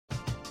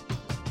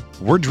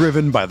We're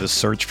driven by the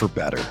search for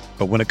better.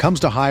 But when it comes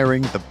to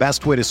hiring, the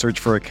best way to search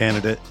for a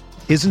candidate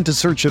isn't to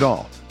search at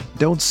all.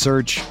 Don't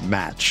search,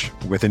 match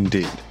with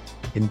Indeed.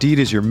 Indeed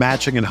is your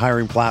matching and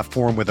hiring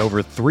platform with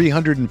over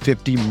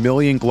 350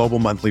 million global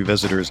monthly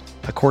visitors,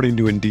 according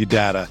to Indeed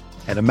data,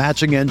 and a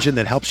matching engine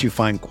that helps you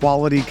find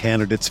quality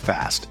candidates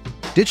fast.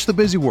 Ditch the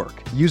busy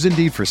work. Use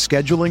Indeed for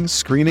scheduling,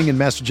 screening, and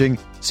messaging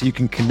so you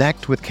can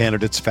connect with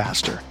candidates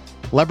faster.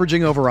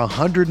 Leveraging over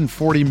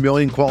 140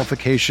 million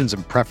qualifications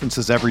and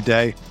preferences every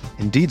day,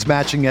 Indeed's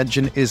matching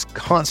engine is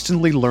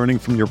constantly learning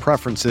from your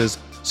preferences,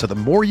 so the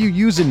more you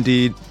use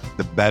Indeed,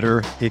 the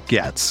better it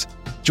gets.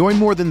 Join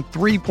more than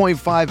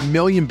 3.5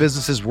 million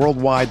businesses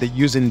worldwide that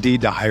use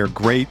Indeed to hire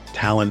great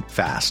talent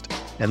fast.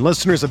 And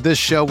listeners of this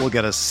show will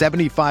get a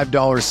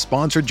 $75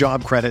 sponsored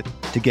job credit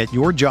to get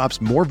your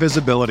jobs more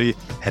visibility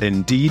at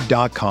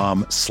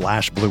Indeed.com/Blue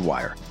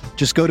Wire.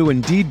 Just go to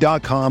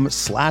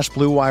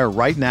Indeed.com/Blue Wire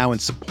right now and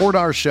support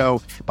our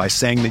show by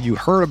saying that you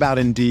heard about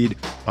Indeed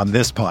on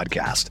this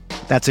podcast.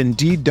 That's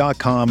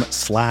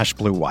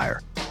Indeed.com/Blue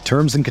Wire.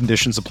 Terms and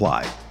conditions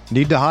apply.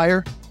 Need to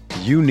hire?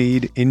 You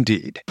need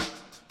Indeed.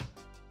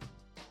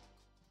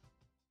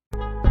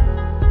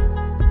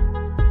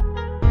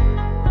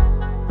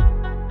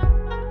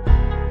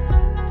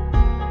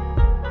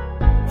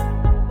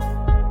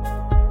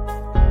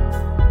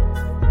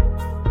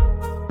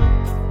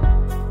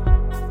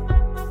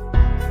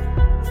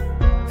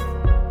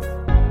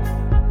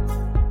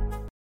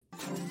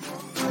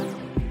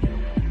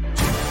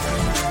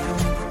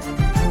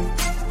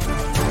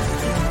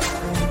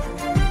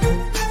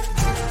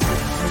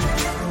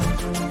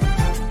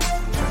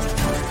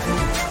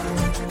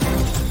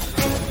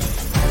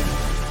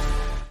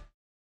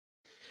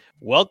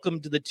 Welcome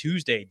to the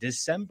Tuesday,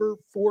 December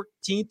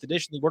 14th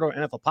edition of the RotoWire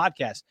NFL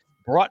podcast,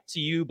 brought to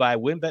you by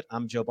WynnBET.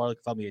 I'm Joe Barley. You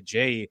can follow me at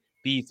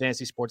JB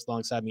Fantasy Sports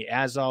alongside me,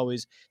 as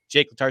always.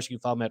 Jake Latarski, you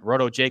can follow me at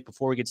Roto. Jake,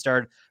 before we get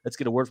started, let's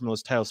get a word from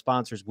those title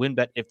sponsors.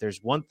 WynnBET, if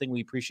there's one thing we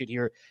appreciate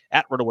here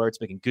at RotoWire,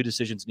 it's making good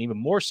decisions, and even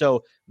more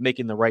so,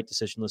 making the right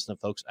decision. Listen up,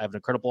 folks. I have an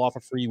incredible offer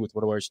for you with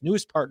RotoWire's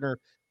newest partner,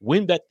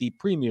 WynnBET, the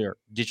premier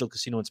digital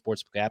casino and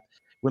sportsbook app.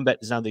 WynnBET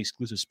is now the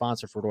exclusive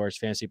sponsor for RotoWire's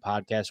fantasy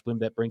podcast.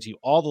 WynnBET brings you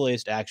all the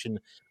latest action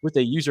with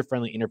a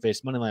user-friendly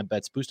interface, moneyline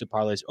bets, boosted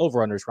parlays,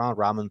 over-unders, round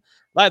robin,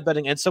 live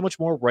betting, and so much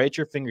more right at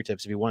your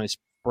fingertips. If you want to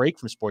break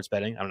from sports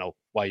betting, I don't know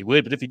why you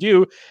would, but if you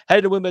do,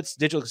 head to WynnBET's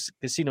digital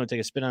casino and take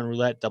a spin on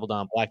roulette, double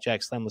down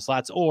blackjack, slam the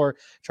slots, or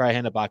try a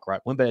hand of baccarat.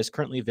 WynnBET is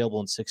currently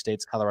available in 6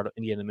 states: Colorado,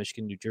 Indiana,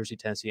 Michigan, New Jersey,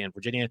 Tennessee, and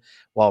Virginia.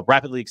 While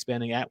rapidly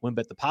expanding at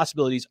WynnBET, the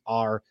possibilities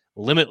are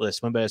limitless.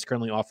 WynnBET is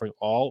currently offering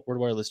all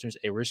RotoWire listeners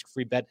a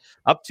risk-free bet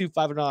up to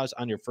 $500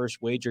 on your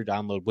first wager.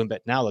 Download WynnBET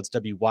now. That's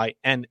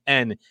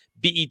WYNNBET.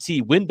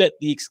 WynnBET,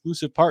 the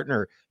exclusive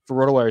partner for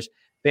RotoWire's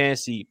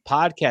fantasy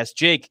podcast.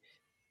 Jake,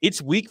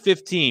 it's week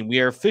 15. We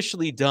are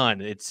officially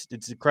done. It's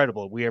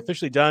incredible. We are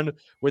officially done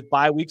with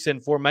bye weeks,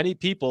 and for many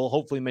people,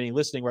 hopefully many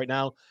listening right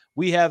now,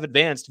 we have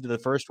advanced into the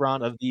first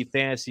round of the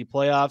fantasy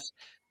playoffs.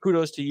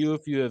 Kudos to you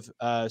if you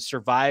have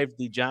survived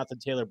the Jonathan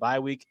Taylor bye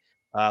week.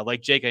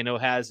 Like Jake, I know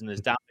has and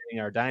is dominating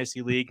our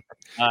Dynasty League.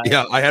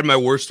 Yeah, I had my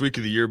worst week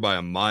of the year by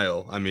a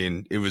mile. I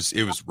mean, it was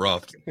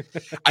rough.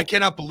 I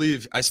cannot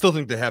believe. I still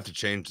think they have to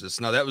change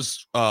this. Now that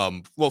was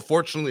well,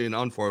 fortunately and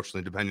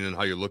unfortunately, depending on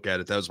how you look at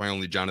it, that was my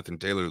only Jonathan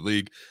Taylor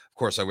league. Of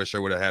course, I wish I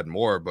would have had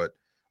more, but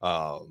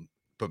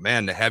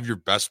man, to have your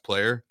best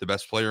player, the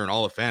best player in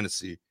all of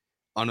fantasy,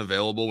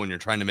 unavailable when you're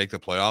trying to make the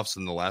playoffs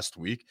in the last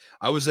week,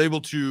 I was able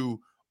to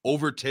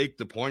overtake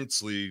the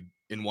points lead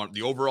in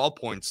the overall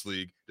points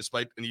league,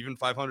 despite an even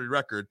 500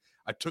 record.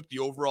 I took the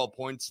overall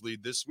points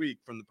lead this week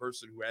from the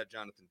person who had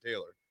Jonathan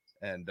Taylor.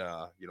 And,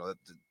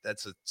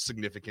 that's a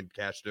significant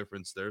cash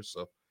difference there.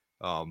 So,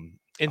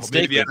 in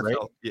stake,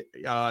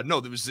 right?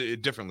 No, there was a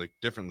different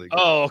league.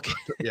 Oh, okay.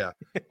 Yeah.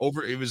 It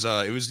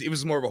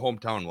was more of a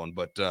hometown one,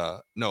 but,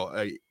 no,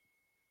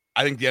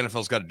 I think the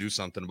NFL's got to do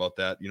something about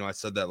that. I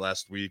said that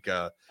last week.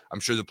 I'm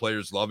sure the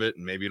players love it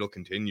and maybe it'll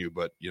continue,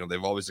 but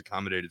they've always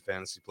accommodated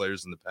fantasy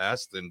players in the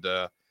past. And,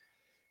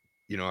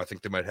 I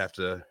think they might have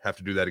to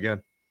do that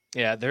again.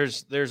 Yeah,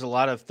 there's a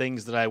lot of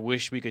things that I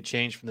wish we could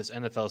change from this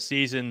NFL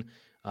season.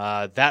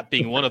 That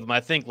being one of them.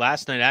 I think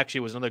last night actually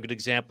was another good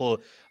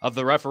example of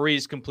the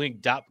referees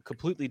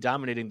completely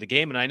dominating the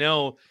game. And I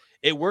know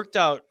it worked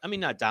out. I mean,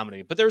 not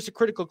dominating, but there was a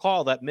critical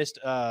call that missed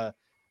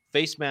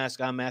face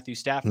mask on Matthew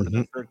Stafford in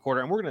the third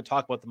quarter. And we're going to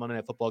talk about the Monday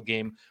Night Football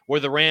game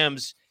where the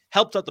Rams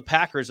helped out the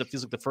Packers. It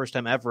feels like the first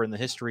time ever in the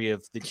history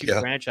of the two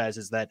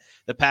franchises that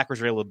the Packers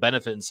were able to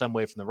benefit in some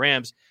way from the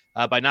Rams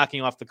by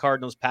knocking off the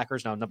Cardinals.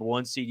 Packers now number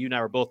 1 seed. You and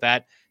I were both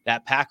at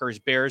that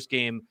Packers-Bears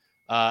game.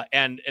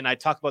 And I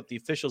talk about the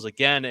officials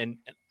again, and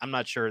I'm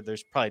not sure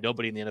there's probably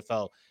nobody in the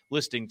NFL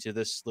listening to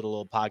this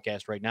little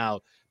podcast right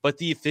now, but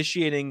the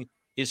officiating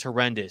is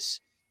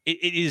horrendous.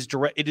 It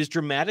is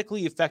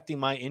dramatically affecting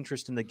my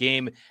interest in the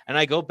game. And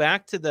I go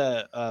back to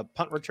the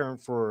punt return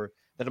for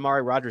the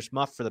Amari Rodgers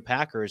muff for the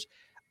Packers.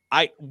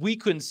 We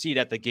couldn't see it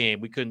at the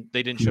game.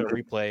 They didn't show a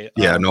replay.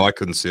 Yeah, no, I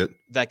couldn't see it.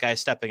 That guy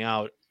stepping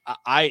out.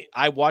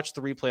 I watched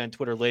the replay on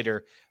Twitter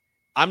later.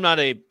 I'm not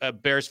a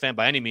Bears fan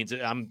by any means.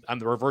 I'm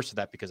the reverse of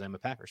that because I'm a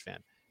Packers fan.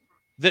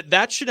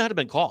 That should not have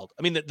been called.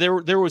 I mean,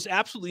 there was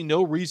absolutely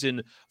no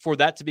reason for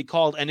that to be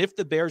called. And if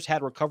the Bears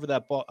had recovered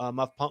that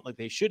muff punt like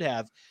they should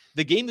have,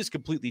 the game is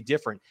completely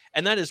different.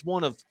 And that is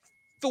one of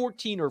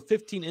 14 or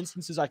 15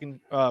 instances I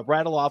can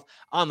rattle off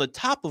on the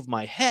top of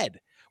my head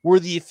where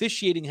the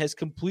officiating has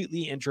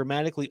completely and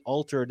dramatically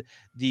altered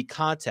the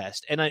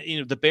contest. And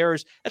the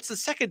Bears, that's the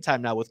second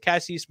time now with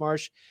Cassius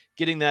Marsh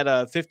getting that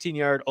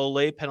 15-yard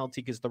Olay penalty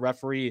because the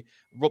referee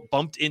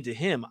bumped into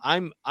him.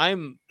 I'm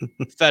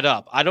fed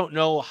up. I don't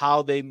know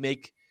how they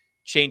make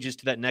changes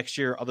to that next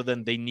year other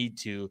than they need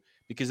to,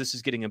 because this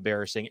is getting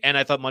embarrassing. And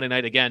I thought Monday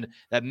night, again,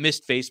 that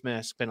missed face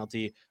mask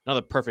penalty,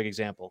 another perfect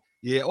example.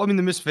 Yeah, well, I mean,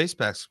 the missed face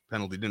mask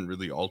penalty didn't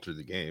really alter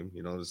the game.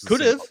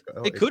 Could have.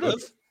 It could have.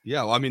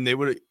 Yeah, well, I mean,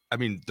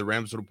 the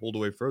Rams would have pulled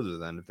away further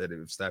then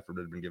if Stafford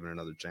had been given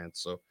another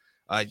chance. So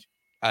I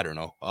don't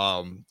know.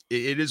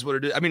 It is what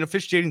it is. I mean,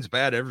 officiating's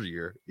bad every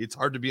year. It's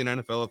hard to be an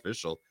NFL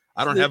official.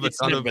 I don't have a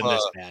ton of.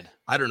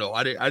 I don't know.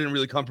 I didn't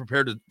really come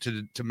prepared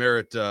to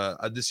merit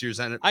this year's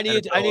NFL. I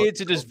needed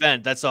to just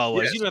vent. That's all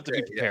it was. You don't have to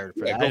be prepared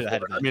for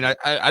that. I mean,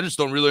 I just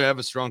don't really have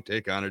a strong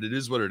take on it. It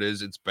is what it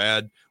is. It's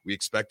bad. We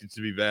expect it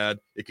to be bad.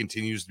 It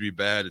continues to be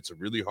bad. It's a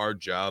really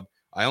hard job.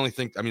 I only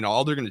think,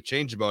 all they're going to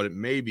change about it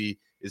maybe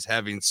is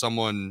having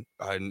someone,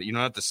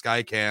 not the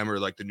Sky Cam or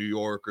like the New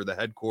York or the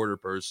headquarter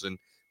person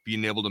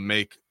being able to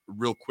make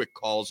real quick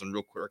calls and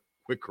real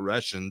quick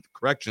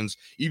corrections,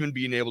 even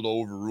being able to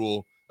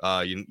overrule,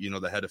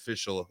 the head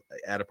official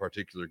at a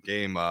particular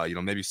game.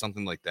 Maybe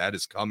something like that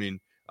is coming,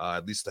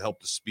 at least to help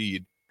the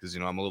speed, because,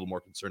 I'm a little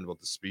more concerned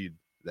about the speed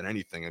than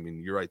anything. I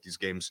mean, you're right. These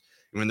games,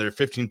 when there are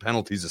 15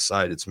 penalties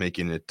aside, it's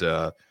making it,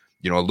 a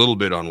little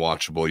bit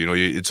unwatchable.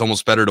 It's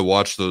almost better to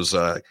watch those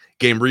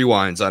game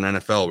rewinds on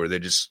NFL where they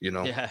just,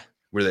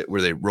 where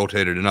they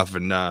rotated enough.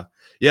 And I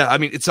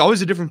mean, it's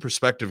always a different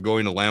perspective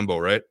going to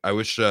Lambeau, right? I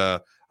wish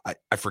I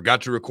forgot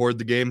to record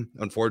the game,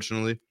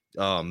 unfortunately,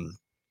 on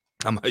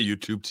my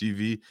YouTube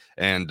TV,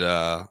 and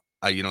so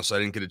I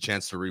didn't get a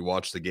chance to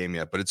rewatch the game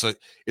yet. But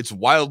it's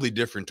wildly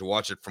different to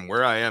watch it from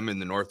where I am in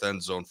the north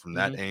end zone from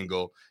that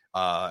angle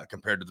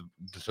compared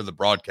to the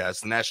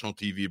broadcast, the national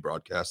TV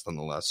broadcast,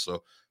 nonetheless.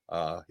 So.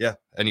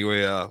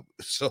 Anyway,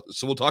 so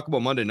we'll talk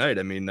about Monday night.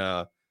 I mean,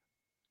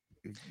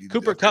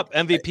 Cooper Kupp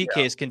MVP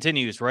case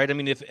continues, right? I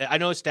mean, if I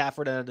know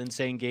Stafford had an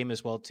insane game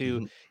as well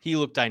too, he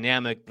looked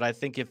dynamic, but I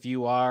think if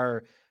you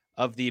are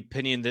of the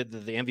opinion that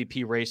the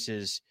MVP race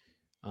is,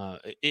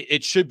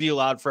 it should be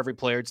allowed for every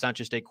player. It's not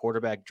just a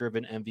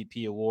quarterback-driven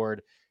MVP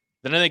award.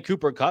 Then I think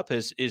Cooper Kupp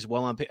is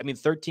well on pace. I mean,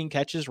 13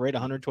 catches, right?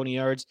 120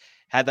 yards,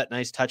 had that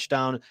nice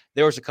touchdown.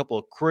 There was a couple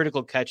of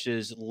critical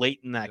catches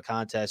late in that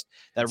contest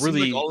that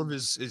really all of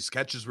his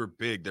catches were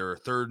big. There were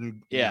third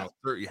and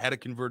you had to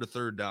convert a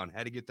third down,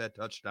 had to get that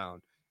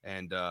touchdown.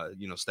 And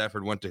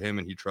Stafford went to him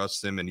and he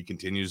trusts him and he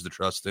continues to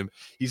trust him.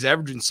 He's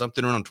averaging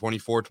something around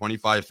 24,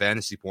 25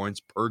 fantasy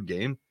points per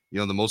game.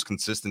 The most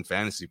consistent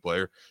fantasy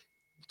player.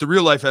 The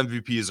real life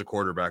MVP is a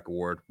quarterback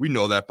award. We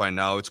know that by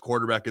now. It's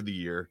quarterback of the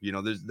year.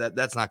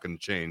 That's not going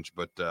to change,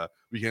 but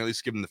we can at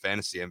least give him the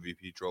fantasy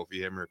MVP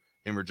trophy, him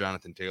or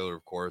Jonathan Taylor,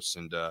 of course,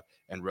 and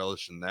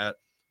relish in that.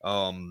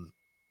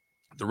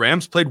 The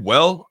Rams played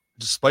well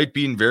despite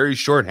being very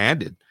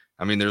shorthanded.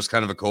 I mean, there's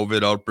kind of a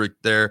COVID outbreak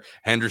there.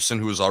 Henderson,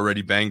 who was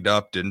already banged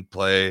up, didn't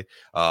play.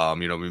 Tyler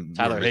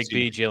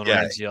Higbee, Jalen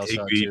Ramsey,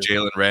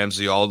 Jalen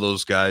Ramsey, all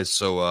those guys.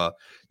 So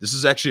this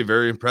is actually a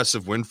very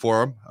impressive win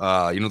for him.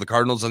 The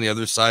Cardinals on the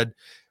other side,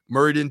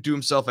 Murray didn't do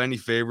himself any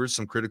favors.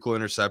 Some critical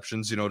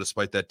interceptions,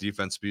 despite that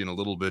defense being a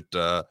little bit,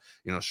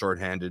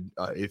 shorthanded,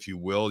 if you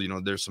will.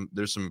 There's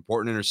some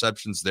important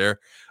interceptions there.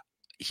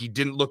 He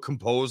didn't look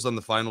composed on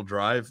the final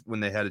drive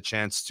when they had a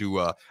chance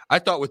to. I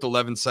thought with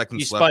 11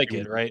 seconds left,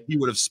 he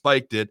would have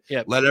spiked it,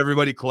 let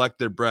everybody collect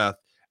their breath,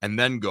 and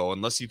then go.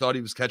 Unless he thought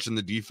he was catching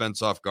the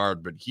defense off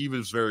guard, but he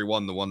was the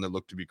one that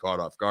looked to be caught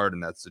off guard in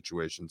that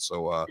situation.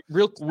 So,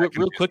 real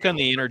quick on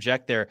the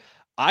interject there,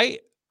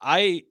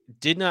 I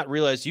did not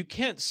realize you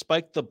can't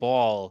spike the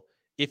ball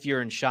if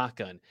you're in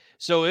shotgun.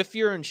 So if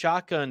you're in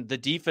shotgun, the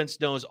defense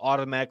knows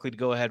automatically to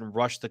go ahead and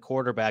rush the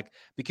quarterback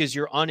because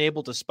you're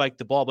unable to spike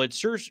the ball. But it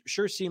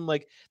sure seemed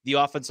like the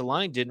offensive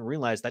line didn't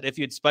realize that if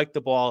you'd spike the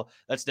ball,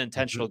 that's an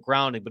intentional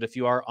grounding. But if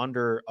you are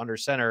under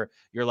center,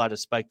 you're allowed to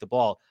spike the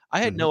ball.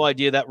 I had no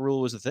idea that rule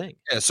was a thing.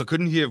 Yeah, so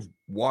couldn't he have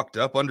walked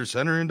up under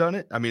center and done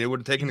it? I mean, it would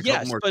have taken a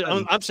couple more but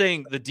I'm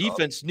saying the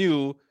defense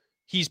knew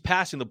he's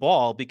passing the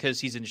ball because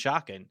he's in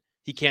shotgun.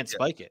 He can't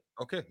spike it.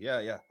 Okay.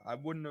 Yeah. I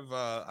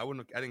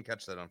didn't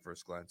catch that on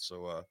first glance.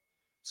 So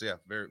yeah,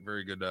 very,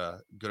 very good,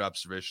 good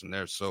observation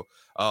there. So,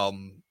 I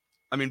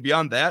mean,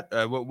 beyond that,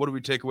 what do we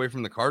take away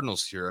from the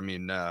Cardinals here? I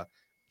mean,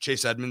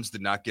 Chase Edmonds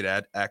did not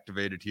get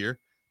activated here.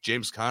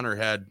 James Conner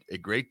had a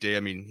great day. I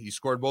mean, he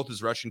scored both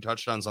his rushing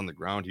touchdowns on the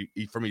ground.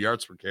 He from a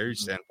yards per carry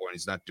standpoint,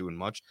 he's not doing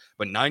much,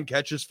 but 9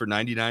 catches for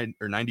 99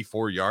 or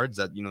 94 yards.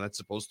 That's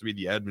supposed to be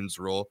the Edmonds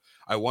role.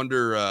 I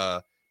wonder,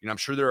 I'm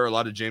sure there are a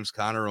lot of James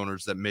Conner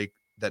owners that make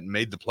that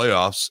made the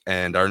playoffs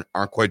and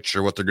aren't quite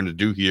sure what they're going to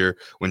do here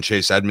when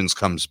Chase Edmonds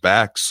comes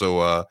back.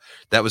 So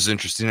that was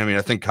interesting. I mean,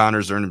 I think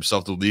Connor's earned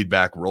himself the lead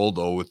back role,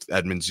 though, with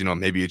Edmonds,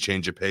 maybe a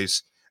change of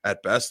pace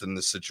at best in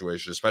this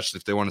situation, especially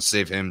if they want to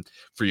save him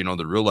for,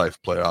 the real life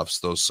playoffs,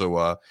 though.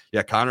 So,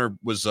 Connor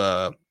was,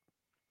 I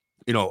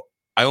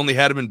only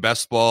had him in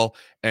best ball,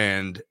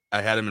 and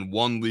I had him in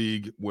one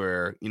league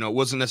where, it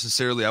wasn't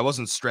necessarily, I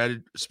wasn't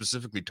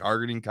specifically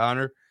targeting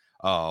Connor.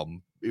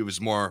 It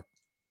was more,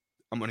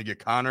 I'm going to get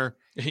Connor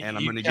and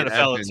I'm going to get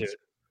Edmonds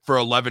for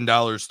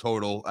 $11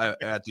 total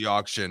at the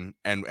auction,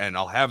 and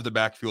I'll have the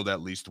backfield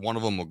at least. One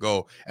of them will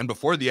go. And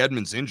before the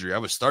Edmonds injury, I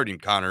was starting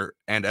Connor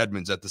and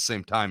Edmonds at the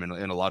same time in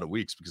a lot of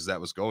weeks because that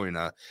was going.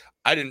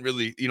 I didn't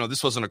really,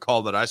 this wasn't a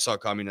call that I saw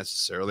coming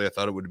necessarily. I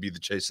thought it would be the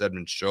Chase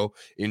Edmonds show.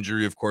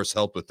 Injury, of course,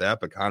 helped with that,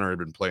 but Connor had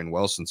been playing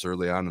well since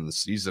early on in the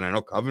season. I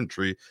know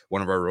Coventry,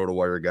 one of our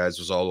RotoWire guys,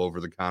 was all over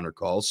the Connor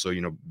calls, so,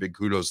 big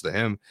kudos to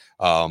him.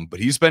 But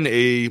he's been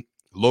a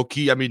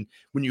low-key, I mean,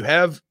 when you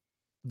have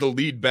the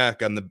lead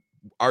back on the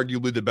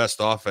arguably the best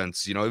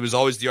offense, it was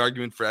always the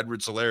argument for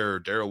Edwards-Helaire or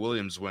Darrell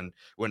Williams when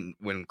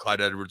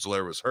Clyde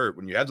Edwards-Helaire was hurt.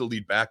 When you have the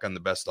lead back on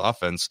the best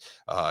offense,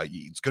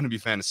 it's going to be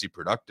fantasy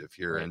productive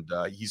here. Right.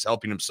 And he's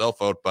helping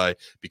himself out by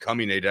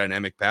becoming a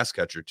dynamic pass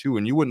catcher too.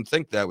 And you wouldn't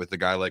think that with a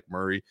guy like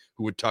Murray,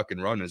 who would tuck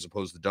and run as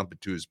opposed to dump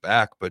it to his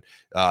back. But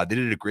they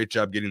did a great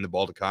job getting the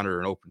ball to Connor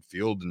in open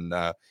field. And,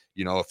 a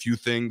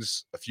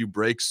few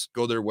breaks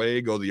go their way,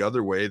 go the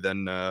other way,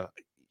 then,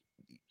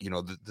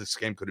 this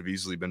game could have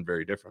easily been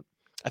very different.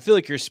 I feel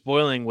like you're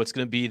spoiling what's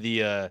going to be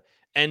the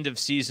end of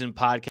season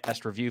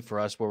podcast review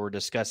for us, where we're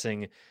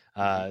discussing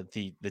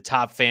the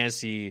top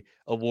fantasy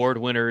award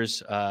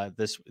winners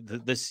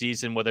this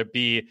season, whether it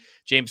be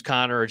James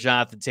Conner or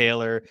Jonathan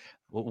Taylor.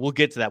 We'll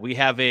get to that.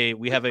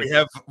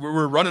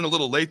 We're running a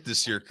little late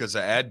this year because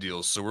of ad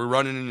deals, so we're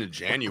running into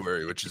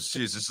January, which is,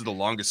 this is the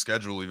longest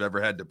schedule we've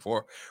ever had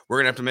before. We're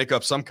gonna have to make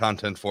up some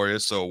content for you.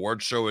 So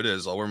award show it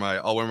is. I'll wear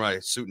my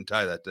suit and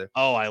tie that day.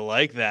 Oh, I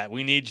like that.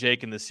 We need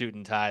Jake in the suit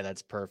and tie.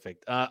 That's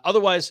perfect.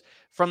 Otherwise,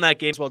 from that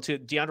game as well too,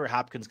 DeAndre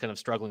Hopkins kind of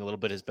struggling a little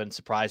bit has been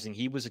surprising.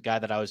 He was a guy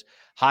that I was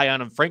high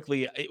on him.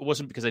 Frankly, it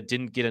wasn't because I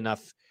didn't get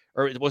enough.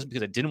 Or it wasn't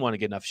because I didn't want to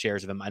get enough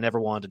shares of him. I never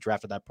wanted to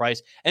draft at that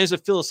price. And it's a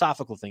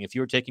philosophical thing. If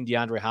you were taking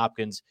DeAndre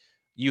Hopkins,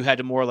 you had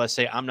to more or less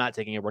say, I'm not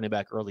taking a running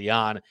back early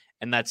on.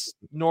 And that's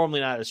normally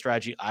not a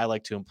strategy I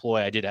like to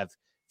employ. I did have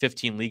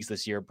 15 leagues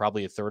this year.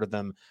 Probably a third of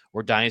them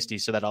were dynasty.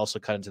 So that also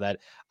cut into that.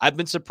 I've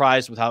been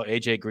surprised with how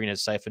AJ Green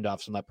has siphoned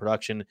off some of that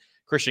production.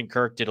 Christian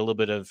Kirk did a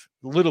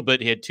little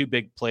bit. He had 2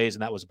 big plays,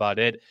 and that was about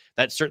it.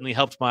 That certainly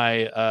helped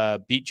my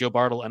beat Joe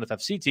Bartle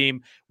NFFC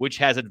team, which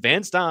has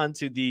advanced on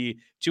to the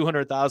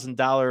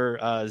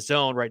 $200,000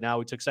 zone right now.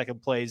 We took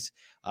second place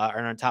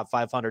and on top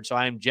 500. So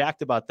I am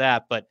jacked about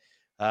that. But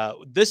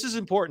this is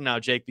important now,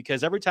 Jake,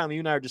 because every time you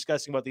and I are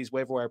discussing about these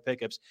waiver wire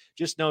pickups,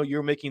 just know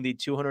you're making the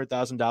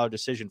 $200,000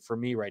 decision for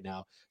me right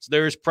now. So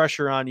there is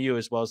pressure on you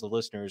as well as the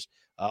listeners,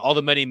 all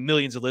the many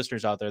millions of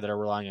listeners out there that are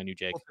relying on you,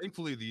 Jake. Well,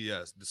 thankfully,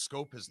 the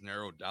scope has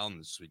narrowed down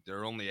this week. There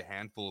are only a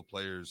handful of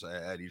players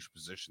at each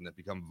position that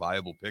become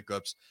viable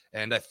pickups.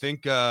 And I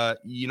think,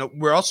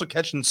 we're also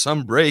catching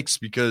some breaks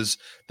because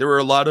there were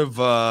a lot of,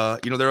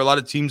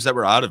 teams that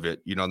were out of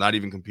it, not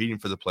even competing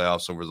for the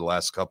playoffs over the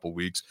last couple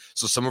weeks.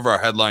 So some of our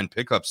headline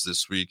pickups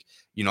this week,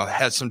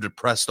 had some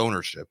depressed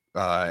ownership,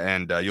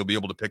 and you'll be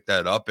able to pick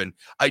that up. And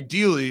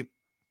ideally,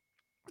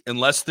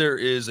 unless there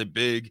is a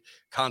big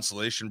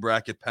consolation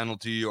bracket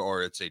penalty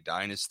or it's a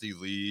dynasty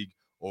league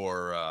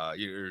or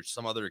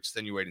some other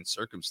extenuating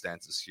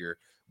circumstances here,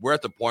 we're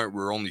at the point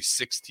where only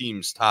 6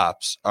 teams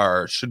tops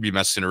should be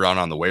messing around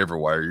on the waiver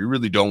wire. You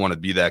really don't want to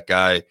be that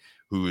guy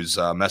who's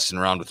messing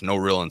around with no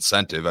real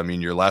incentive. I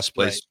mean, your last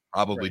place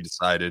probably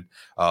decided.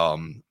 So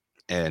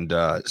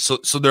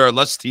there are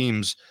less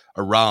teams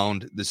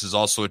around. This is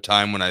also a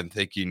time when I'm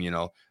thinking,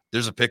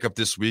 there's a pickup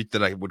this week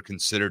that I would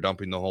consider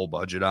dumping the whole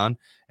budget on.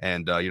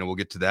 And, we'll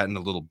get to that in a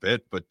little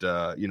bit. But,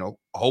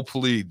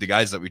 hopefully the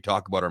guys that we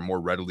talk about are more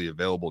readily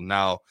available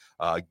now,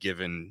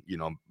 given,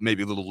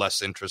 maybe a little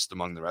less interest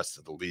among the rest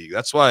of the league.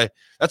 That's why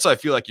I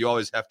feel like you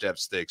always have to have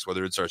stakes,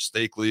 whether it's our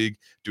stake league,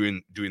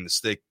 doing the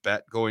stake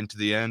bet going to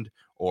the end,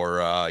 or,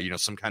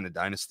 some kind of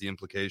dynasty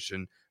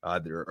implication,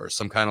 or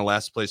some kind of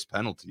last place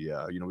penalty.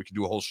 We could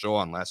do a whole show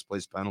on last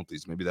place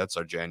penalties. Maybe that's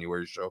our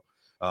January show.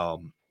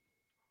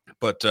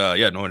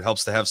 It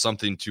helps to have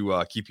something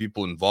to keep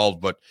people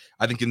involved. But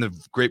I think in the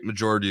great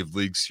majority of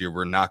leagues here,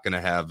 we're not going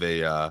to have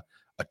a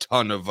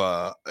ton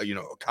of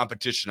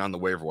competition on the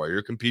waiver wire.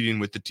 You're competing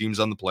with the teams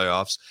on the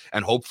playoffs,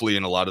 and hopefully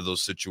in a lot of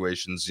those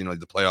situations, the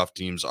playoff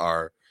teams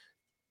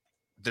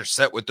they're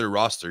set with their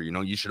roster.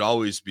 You should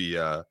always be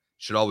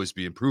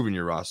improving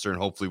your roster, and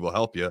hopefully will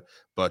help you.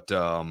 But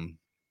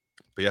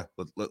yeah,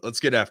 let's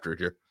get after it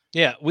here.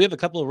 Yeah, we have a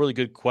couple of really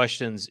good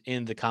questions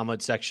in the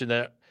comment section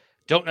that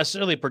don't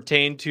necessarily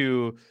pertain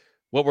to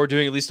what we're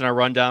doing, at least in our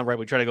rundown, right?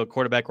 We try to go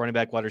quarterback, running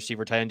back, wide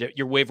receiver, tight end,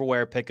 your waiver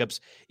wire pickups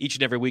each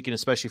and every week, and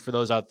especially for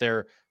those out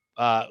there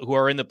who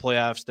are in the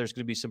playoffs. There's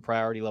going to be some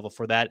priority level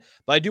for that.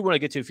 But I do want to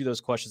get to a few of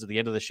those questions at the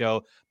end of the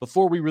show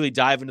before we really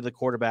dive into the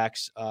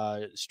quarterbacks,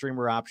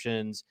 streamer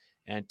options,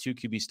 and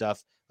 2QB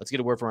stuff. Let's get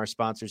a word from our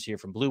sponsors here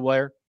from Blue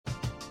Wire.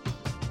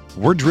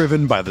 We're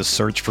driven by the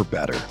search for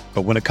better.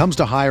 But when it comes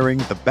to hiring,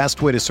 the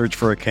best way to search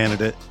for a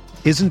candidate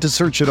isn't to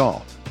search at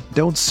all.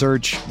 Don't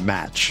search,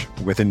 match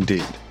with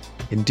Indeed.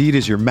 Indeed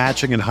is your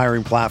matching and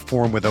hiring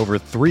platform with over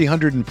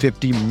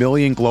 350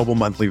 million global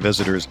monthly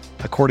visitors,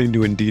 according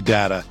to Indeed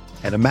data,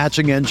 and a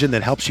matching engine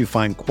that helps you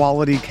find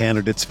quality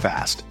candidates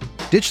fast.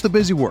 Ditch the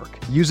busy work.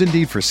 Use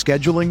Indeed for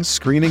scheduling,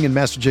 screening, and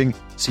messaging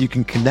so you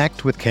can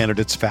connect with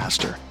candidates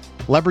faster.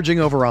 Leveraging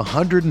over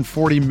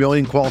 140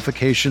 million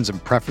qualifications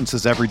and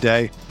preferences every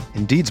day,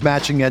 Indeed's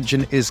matching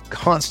engine is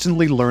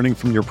constantly learning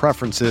from your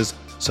preferences,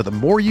 so the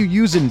more you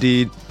use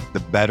Indeed, the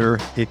better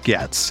it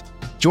gets.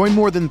 Join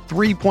more than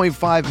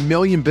 3.5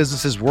 million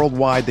businesses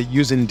worldwide that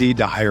use Indeed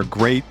to hire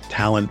great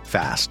talent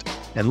fast.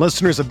 And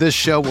listeners of this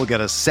show will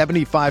get a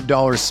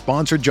 $75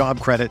 sponsored job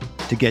credit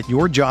to get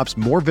your jobs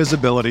more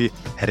visibility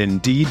at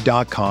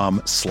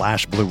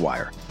Indeed.com/Blue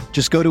Wire.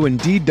 Just go to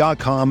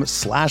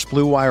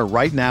Indeed.com/Blue Wire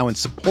right now and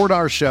support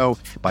our show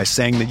by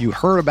saying that you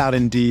heard about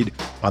Indeed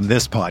on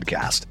this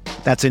podcast.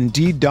 That's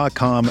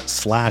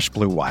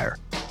Indeed.com/Blue Wire.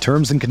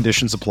 Terms and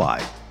conditions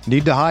apply.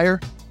 Need to hire?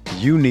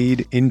 You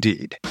need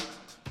Indeed.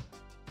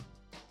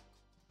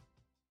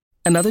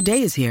 Another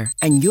day is here,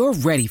 and you're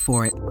ready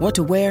for it. What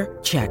to wear?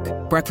 Check.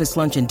 Breakfast,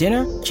 lunch, and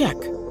dinner? Check.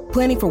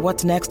 Planning for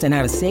what's next and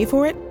how to save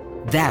for it?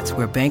 That's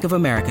where Bank of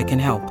America can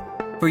help.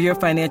 For your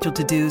financial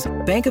to-dos,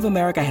 Bank of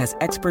America has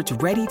experts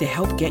ready to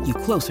help get you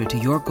closer to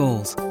your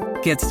goals.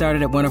 Get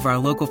started at one of our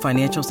local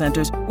financial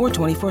centers or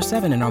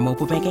 24/7 in our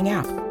mobile banking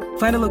app.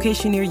 Find a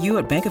location near you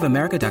at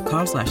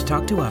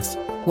bankofamerica.com/talktous.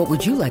 What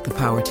would you like the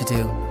power to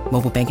do?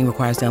 Mobile banking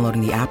requires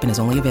downloading the app and is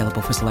only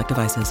available for select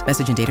devices.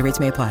 Message and data rates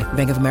may apply.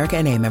 Bank of America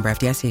NA, member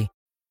FDIC.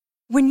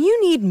 When you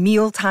need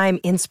mealtime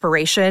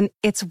inspiration,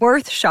 it's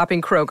worth shopping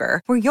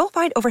Kroger, where you'll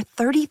find over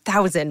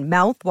 30,000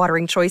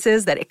 mouth-watering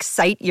choices that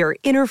excite your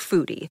inner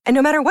foodie. And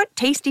no matter what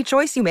tasty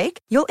choice you make,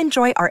 you'll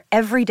enjoy our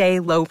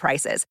everyday low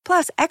prices,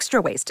 plus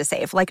extra ways to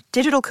save, like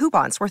digital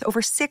coupons worth over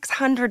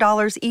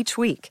 $600 each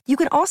week. You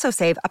can also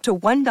save up to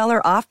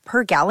 $1 off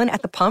per gallon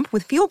at the pump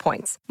with fuel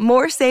points.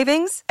 More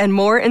savings and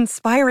more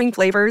inspiring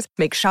flavors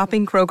make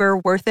shopping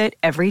Kroger worth it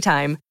every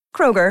time.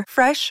 Kroger,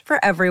 fresh for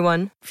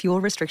everyone.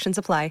 Fuel restrictions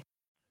apply.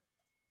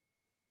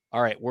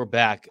 All right, we're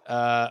back.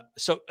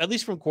 So at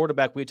least from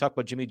quarterback, we talked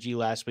about Jimmy G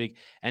last week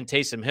and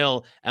Taysom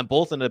Hill, and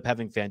both ended up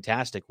having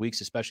fantastic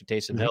weeks, especially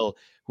Taysom Hill,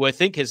 who I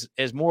think has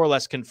more or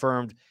less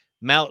confirmed,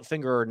 mallet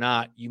finger or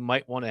not, you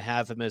might want to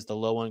have him as the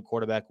low-end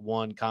quarterback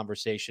one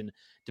conversation,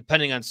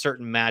 depending on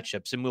certain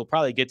matchups. And we'll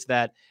probably get to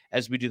that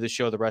as we do the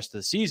show the rest of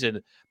the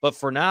season. But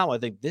for now, I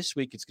think this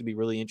week it's going to be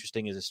really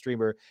interesting as a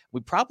streamer.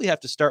 We probably have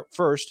to start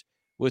first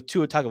with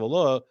Tua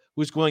Tagovailoa,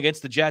 who's going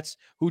against the Jets,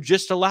 who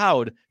just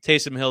allowed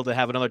Taysom Hill to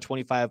have another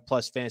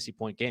 25-plus fantasy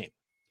point game.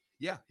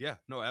 Yeah,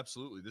 no,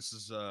 absolutely. This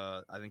is,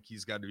 I think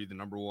he's got to be the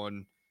number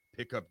one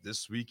pickup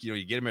this week.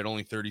 You get him at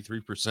only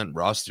 33%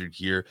 rostered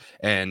here,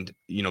 and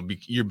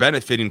you're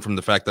benefiting from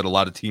the fact that a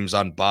lot of teams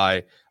on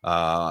bye,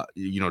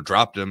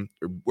 dropped him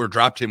or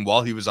dropped him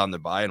while he was on the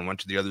bye and went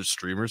to the other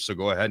streamers. So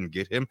go ahead and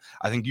get him.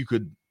 I think you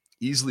could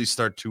easily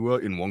start Tua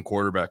in one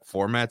quarterback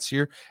formats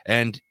here,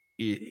 and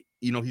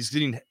he's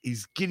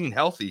getting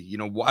healthy.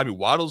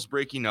 Waddle's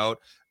breaking out.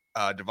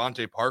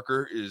 Devontae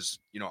Parker is,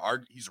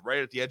 he's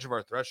right at the edge of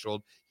our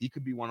threshold. He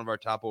could be one of our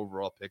top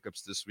overall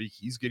pickups this week.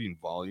 He's getting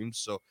volume.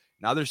 So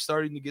now they're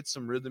starting to get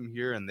some rhythm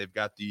here, and they've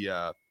got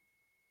the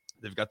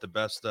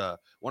best,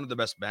 one of the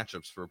best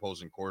matchups for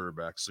opposing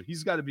quarterbacks. So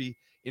he's got to be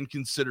in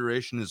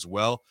consideration as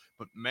well.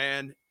 But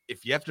man,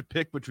 if you have to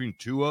pick between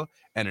Tua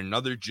and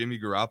another Jimmy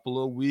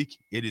Garoppolo week,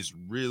 it is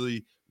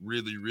really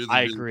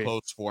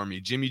close for me.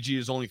 Jimmy G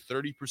is only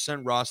 30%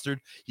 rostered.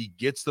 He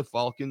gets the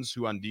Falcons,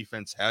 who on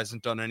defense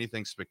hasn't done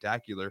anything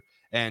spectacular.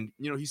 And,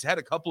 he's had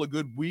a couple of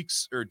good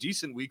weeks, or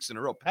decent weeks in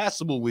a row,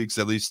 passable weeks,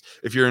 at least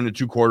if you're in a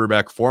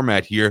 2-quarterback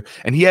format here.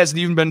 And he hasn't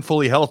even been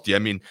fully healthy. I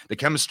mean, the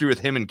chemistry with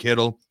him and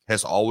Kittle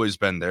has always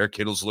been there.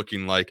 Kittle's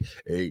looking like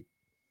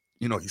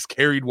he's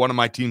carried one of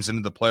my teams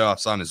into the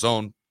playoffs on his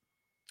own.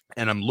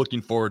 And I'm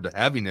looking forward to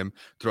having him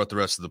throughout the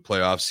rest of the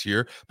playoffs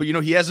here. But,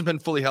 he hasn't been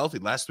fully healthy.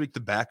 Last week,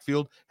 the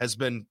backfield has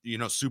been,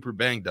 super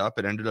banged up.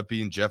 It ended up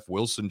being Jeff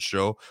Wilson's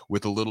show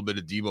with a little bit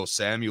of Deebo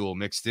Samuel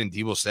mixed in.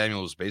 Deebo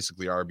Samuel was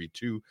basically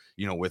RB2,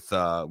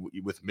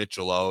 with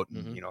Mitchell out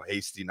and,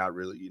 Hasty, not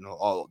really,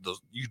 all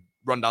those. You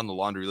run down the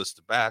laundry list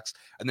of backs.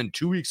 And then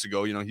 2 weeks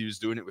ago, he was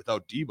doing it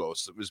without Deebo.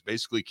 So it was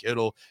basically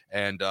Kittle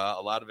and a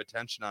lot of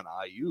attention on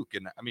Ayuk.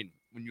 And, I mean,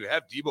 when you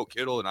have Deebo,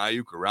 Kittle, and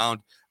Ayuk around,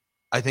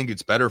 I think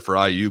it's better for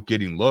Ayuk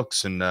getting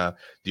looks, and the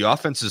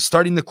offense is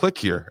starting to click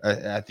here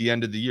at the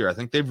end of the year. I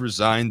think they've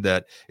resigned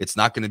that it's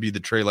not going to be the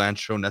Trey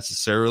Lance show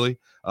necessarily,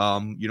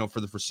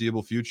 for the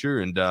foreseeable future,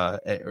 and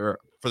or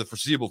for the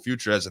foreseeable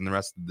future as in the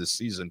rest of this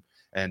season.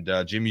 And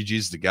Jimmy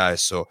G's the guy,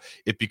 so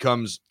it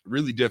becomes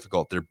really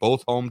difficult. They're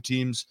both home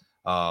teams.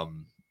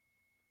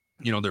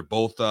 They're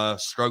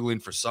both struggling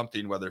for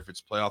something, whether if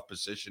it's playoff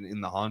position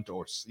in the hunt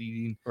or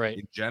seeding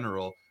in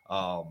general.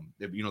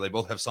 They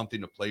both have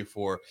something to play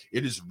for.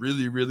 It is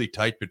really, really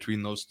tight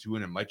between those two,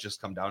 and it might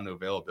just come down to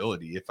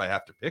availability if I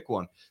have to pick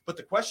one. But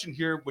the question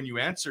here, when you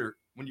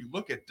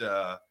look at,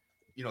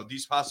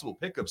 these possible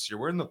pickups here,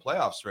 we're in the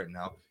playoffs right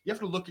now. You have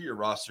to look at your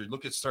roster,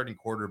 look at starting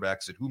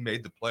quarterbacks and who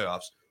made the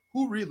playoffs,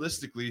 who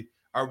realistically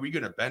are we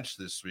going to bench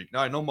this week?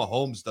 Now, I know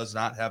Mahomes does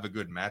not have a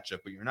good matchup,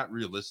 but you're not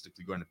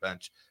realistically going to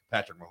bench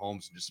Patrick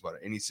Mahomes in just about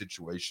any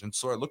situation.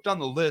 So I looked on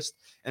the list,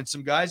 and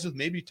some guys with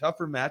maybe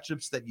tougher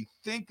matchups that you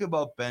think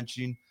about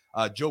benching.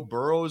 Joe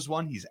Burrow is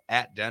one. He's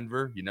at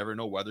Denver. You never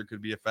know, weather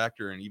could be a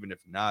factor, and even if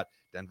not,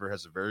 Denver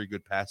has a very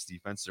good pass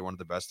defense. They're one of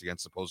the best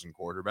against opposing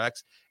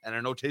quarterbacks. And I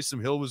know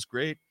Taysom Hill was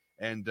great,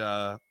 and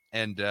Tampa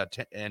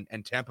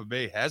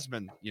Bay has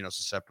been,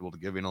 susceptible to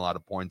giving a lot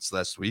of points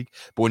last week.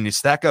 But when you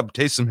stack up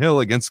Taysom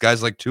Hill against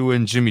guys like Tua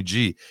and Jimmy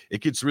G,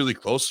 it gets really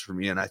close for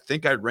me. And I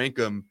think I'd rank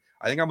him.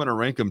 I think I'm going to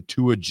rank him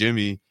Tua,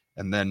 Jimmy,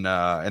 and then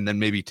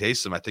maybe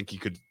Taysom. I think he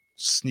could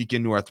sneak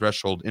into our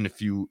threshold in a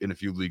few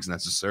leagues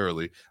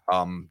necessarily.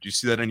 Do you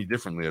see that any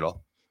differently at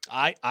all?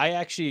 I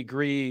actually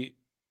agree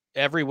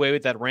every way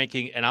with that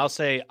ranking, and I'll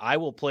say I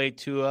will play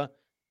Tua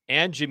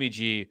and Jimmy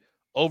G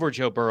over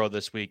Joe Burrow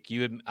this week.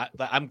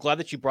 I'm glad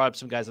that you brought up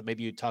some guys that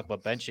maybe you talk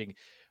about benching.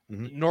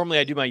 Mm-hmm. Normally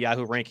I do my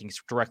Yahoo rankings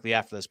directly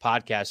after this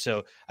podcast,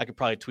 so I could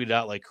probably tweet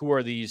out like, who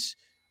are these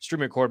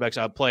streaming quarterbacks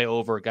I would play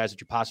over guys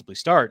that you possibly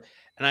start?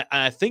 And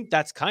I think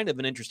that's kind of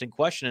an interesting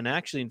question. And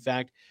actually, in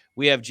fact,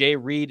 we have Jay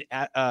Red,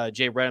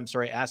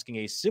 asking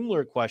a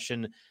similar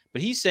question,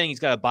 but he's saying he's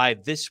got to buy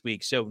this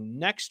week. So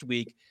next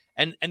week,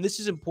 and this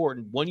is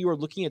important, when you are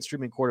looking at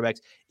streaming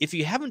quarterbacks, if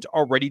you haven't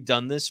already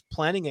done this,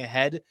 planning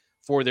ahead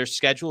for their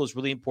schedule is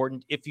really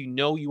important. If you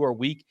know you are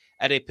weak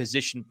at a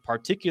position,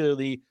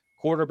 particularly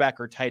quarterback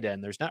or tight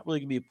end, there's not really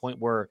going to be a point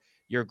where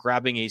you're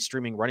grabbing a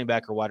streaming running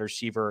back or wide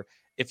receiver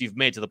if you've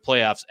made it to the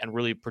playoffs and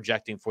really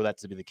projecting for that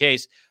to be the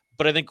case.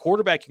 But I think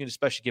quarterback, you can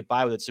especially get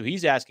by with it. So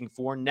he's asking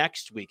for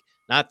next week,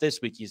 not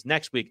this week. He's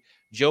next week,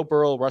 Joe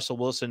Burrow, Russell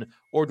Wilson,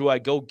 or do I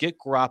go get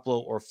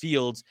Garoppolo or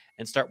Fields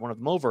and start one of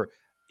them over?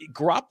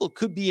 Garoppolo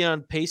could be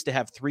on pace to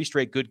have 3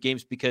 straight good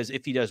games, because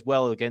if he does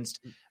well against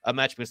a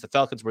match against the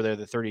Falcons, where they're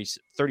the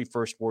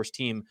 31st worst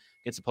team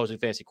against opposing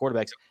fantasy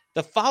quarterbacks,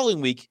 the following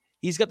week,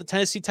 he's got the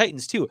Tennessee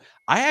Titans too.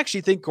 I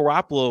actually think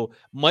Garoppolo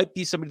might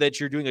be somebody that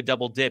you're doing a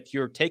double dip.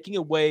 You're taking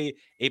away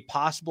a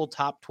possible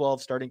top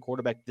 12 starting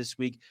quarterback this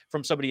week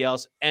from somebody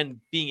else and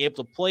being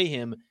able to play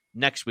him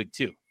next week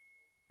too.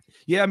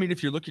 Yeah, I mean,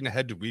 if you're looking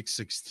ahead to week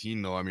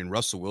 16, though, I mean,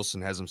 Russell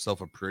Wilson has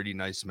himself a pretty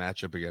nice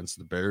matchup against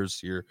the Bears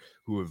here,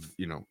 who have,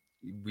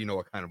 we know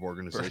what kind of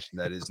organization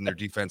that is, and their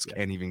defense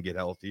can't even get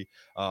healthy.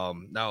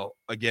 Now,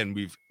 again,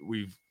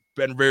 we've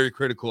been very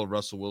critical of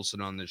Russell Wilson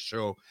on this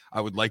show.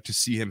 I would like to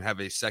see him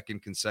have a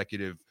second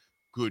consecutive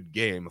good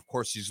game. Of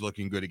course, he's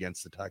looking good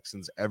against the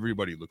Texans.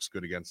 Everybody looks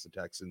good against the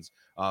Texans.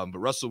 But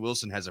Russell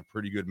Wilson has a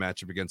pretty good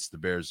matchup against the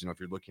Bears. If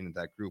you're looking at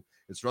that group,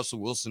 it's Russell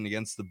Wilson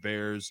against the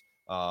Bears.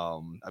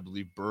 I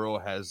believe Burrow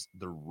has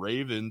the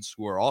Ravens,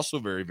 who are also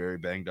very, very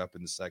banged up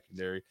in the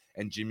secondary,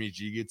 and Jimmy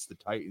G gets the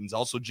Titans.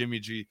 Also, Jimmy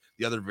G,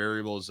 the other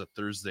variable is a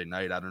Thursday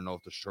night. I don't know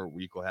if the short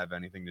week will have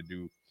anything to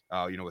do,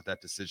 with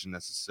that decision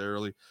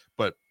necessarily.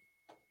 But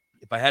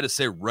if I had to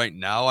say right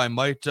now, I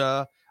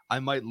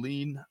might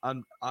lean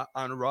on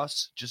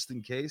Russ just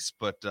in case.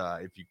 But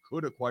if you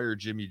could acquire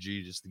Jimmy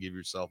G just to give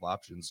yourself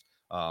options,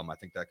 I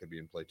think that could be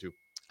in play too.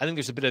 I think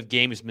there's a bit of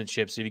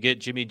gamesmanship. So if you get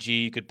Jimmy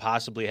G, you could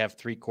possibly have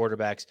 3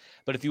 quarterbacks.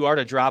 But if you are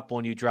to drop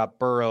one, you drop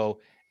Burrow,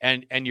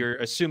 and you're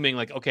assuming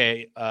like,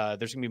 okay,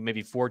 there's going to be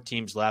maybe 4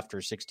 teams left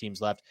or 6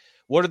 teams left.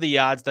 What are the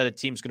odds that a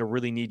team's going to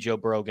really need Joe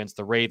Burrow against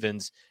the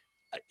Ravens?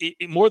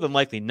 More than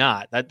likely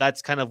not.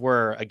 That's kind of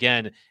where,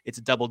 again, it's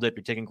a double dip.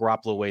 You're taking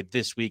Garoppolo away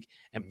this week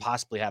and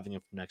possibly having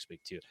him for next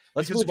week too.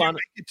 Let's move on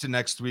to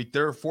next week.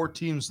 There are 4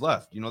 teams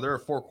left. There are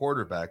 4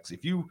 quarterbacks.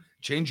 If you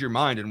change your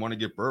mind and want to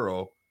get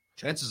Burrow,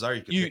 chances are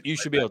you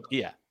should be able to.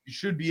 Yeah, you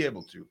should be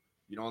able to.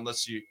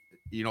 Unless you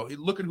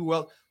look at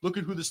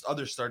who this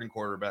other starting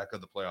quarterback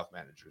of the playoff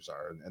managers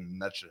are,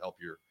 and that should help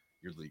your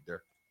league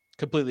there.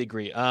 Completely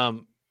agree.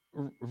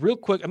 Real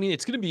quick, I mean,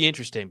 it's going to be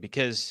interesting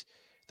because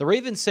the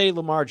Ravens say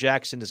Lamar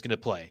Jackson is going to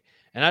play,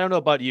 and I don't know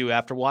about you.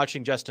 After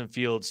watching Justin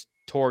Fields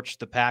torch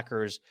the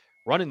Packers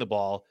running the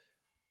ball,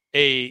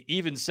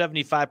 even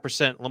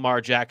 75% Lamar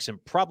Jackson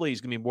probably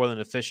is going to be more than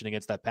efficient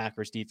against that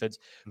Packers defense,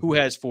 who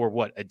has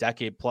for a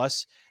decade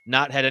plus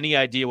not had any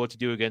idea what to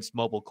do against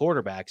mobile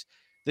quarterbacks.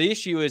 The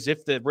issue is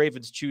if the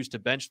Ravens choose to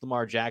bench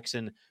Lamar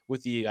Jackson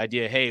with the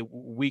idea, hey,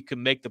 we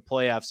can make the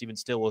playoffs even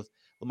still with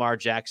Lamar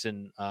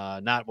Jackson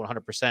not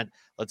 100%.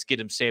 Let's get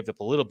him saved up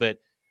a little bit.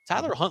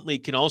 Tyler Huntley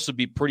can also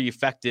be pretty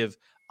effective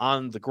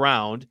on the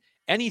ground,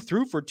 and he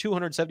threw for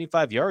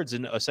 275 yards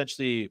in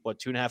essentially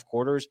 2.5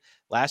 quarters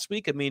last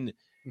week. I mean,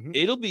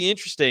 it'll be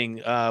interesting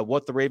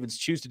what the Ravens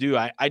choose to do.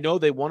 I know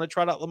they want to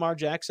trot out Lamar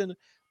Jackson,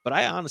 but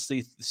I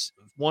honestly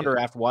wonder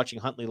after watching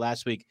Huntley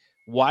last week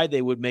why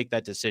they would make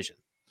that decision.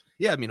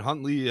 Yeah, I mean,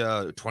 Huntley,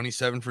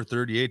 27 for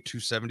 38,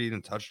 270 and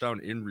a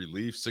touchdown in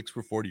relief, 6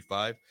 for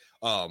 45.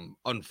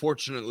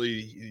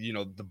 Unfortunately,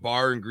 the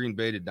bar in Green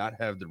Bay did not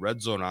have the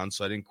red zone on,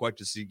 so I didn't quite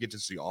get to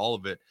see all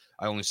of it.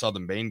 I only saw the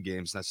main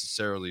games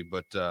necessarily,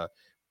 but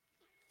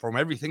from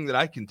everything that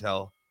I can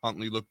tell,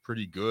 Huntley looked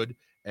pretty good.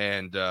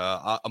 And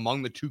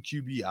among the two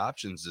QB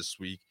options this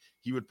week,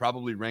 he would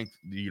probably rank,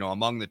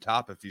 among the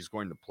top if he's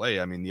going to play.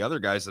 I mean, the other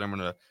guys that I'm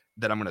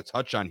gonna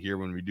touch on here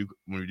when we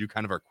do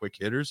kind of our quick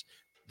hitters,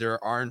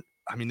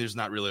 there's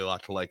not really a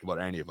lot to like about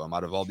any of them.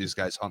 Out of all these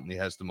guys, Huntley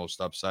has the most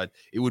upside.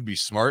 It would be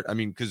smart. I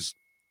mean, because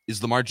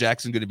is Lamar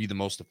Jackson going to be the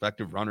most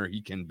effective runner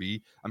he can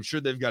be? I'm sure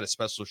they've got a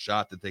special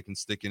shot that they can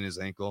stick in his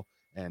ankle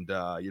and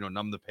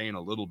numb the pain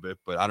a little bit,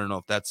 but I don't know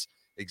if that's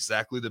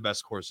exactly the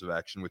best course of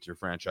action with your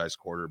franchise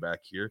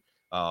quarterback here.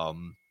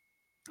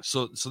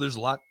 So there's a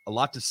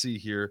lot to see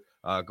here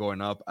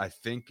going up. I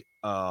think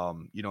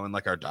in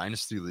like our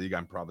dynasty league,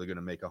 I'm probably going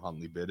to make a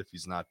Huntley bid if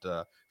he's not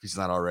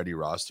already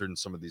rostered, and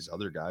some of these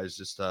other guys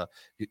just to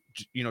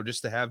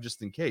have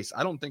just in case.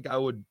 I don't think I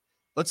would.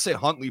 Let's say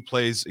Huntley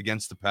plays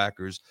against the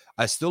Packers.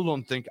 I still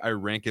don't think I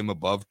rank him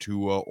above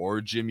Tua or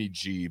Jimmy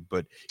G,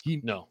 but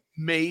he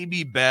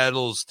maybe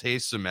battles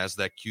Taysom as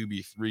that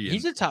QB3.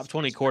 He's a top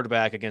 20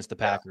 quarterback against the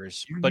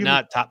Packers, but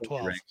not top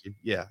 12.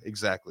 Yeah,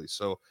 exactly.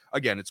 So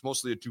again, it's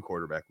mostly a 2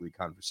 quarterback league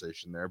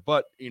conversation there.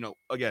 But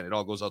again, it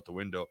all goes out the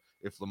window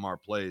if Lamar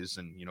plays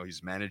and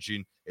he's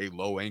managing a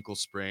low ankle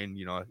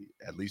sprain.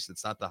 At least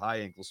it's not the high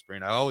ankle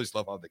sprain. I always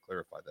love how they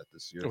clarified that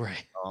this year.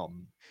 Right.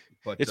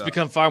 But it's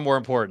become far more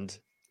important.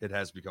 It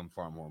has become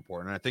far more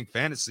important. And I think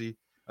fantasy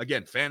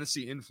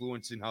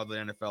influencing how the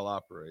NFL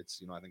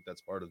operates. I think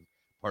that's part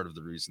of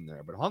the reason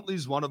there. But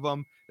Huntley's one of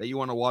them that you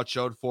want to watch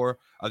out for.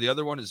 The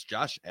other one is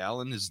Josh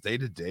Allen is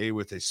day-to-day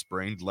with a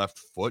sprained left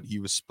foot. He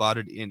was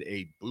spotted in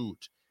a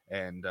boot.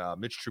 And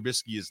Mitch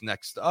Trubisky is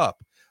next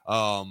up.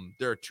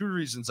 There are 2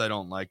 reasons I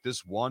don't like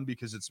this. One,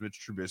 because it's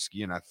Mitch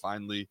Trubisky, and I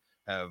finally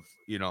have,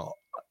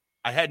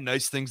 I had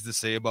nice things to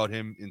say about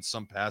him in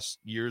some past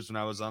years when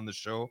I was on the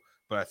show.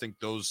 But I think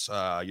those,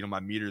 my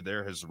meter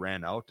there has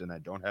ran out, and I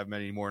don't have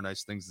many more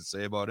nice things to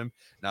say about him.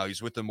 Now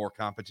he's with a more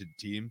competent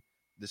team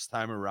this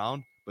time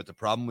around. But the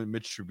problem with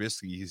Mitch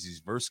Trubisky is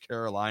he's versus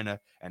Carolina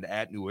and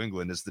at New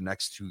England is the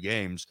next 2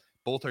 games.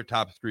 Both are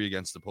top 3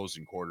 against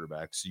opposing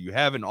quarterbacks. So you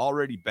have an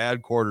already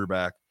bad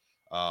quarterback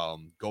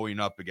going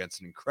up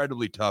against an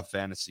incredibly tough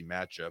fantasy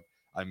matchup.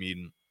 I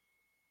mean,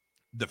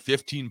 the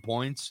 15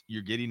 points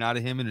you're getting out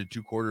of him in a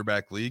 2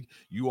 quarterback league,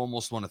 you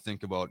almost want to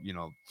think about,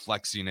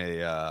 flexing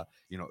a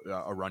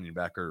running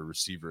back or a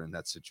receiver in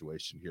that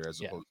situation here as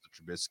opposed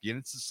to Trubisky. And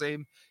it's the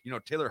same,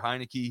 Taylor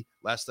Heineke,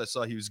 last I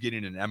saw, he was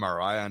getting an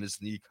MRI on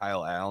his knee.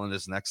 Kyle Allen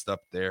is next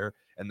up there.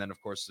 And then,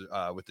 of course,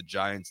 with the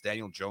Giants,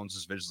 Daniel Jones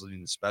is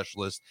visiting the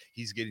specialist.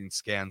 He's getting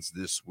scans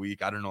this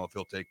week. I don't know if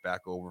he'll take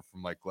back over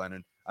from Mike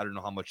Glennon. I don't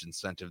know how much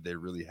incentive they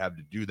really have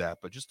to do that,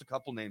 but just a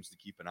couple names to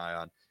keep an eye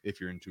on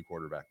if you're in 2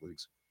 quarterback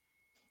leagues.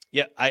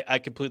 Yeah, I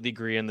completely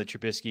agree on the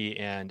Trubisky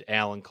and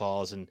Allen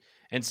calls, and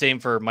same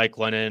for Mike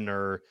Glennon.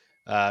 Or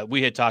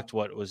we had talked,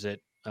 what was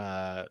it?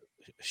 I'm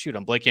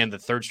blanking on the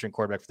 3rd string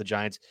quarterback for the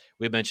Giants.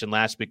 We mentioned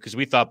last week because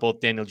we thought both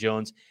Daniel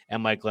Jones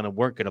and Mike Glennon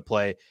weren't going to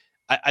play.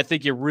 I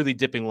think you're really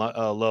dipping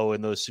low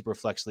in those super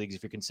flex leagues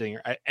if you're considering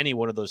any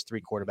one of those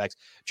 3 quarterbacks.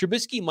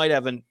 Trubisky might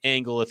have an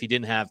angle if he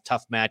didn't have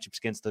tough matchups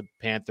against the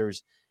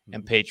Panthers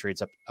and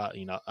Patriots on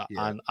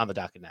the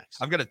docket next.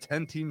 I've got a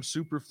 10-team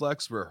super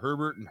flex where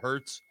Herbert and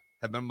Hurts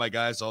have been my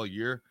guys all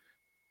year,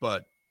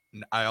 but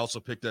I also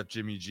picked up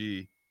Jimmy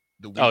G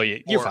the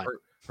week you're fine.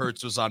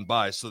 Hurts was on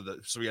bye, so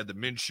we had the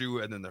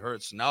Minshew and then the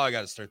Hurts. Now I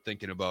got to start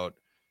thinking about,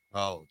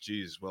 oh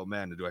geez, well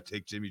man, do I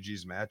take Jimmy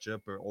G's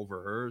matchup or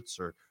over Hurts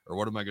or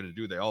what am I going to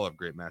do? They all have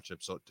great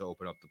matchups to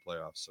open up the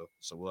playoffs,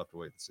 so we'll have to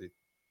wait and see.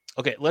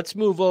 Okay, let's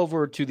move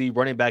over to the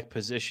running back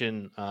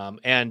position,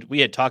 and we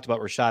had talked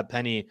about Rashad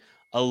Penny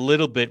a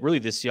little bit, really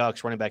the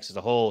Seahawks running backs as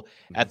a whole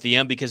at the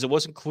end, because it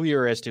wasn't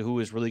clear as to who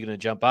was really going to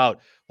jump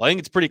out. Well, I think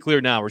it's pretty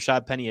clear now.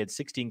 Rashad Penny had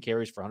 16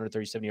 carries for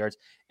 137 yards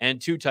and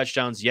 2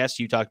 touchdowns. Yes,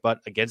 you talked about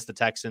against the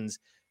Texans.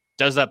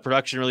 Does that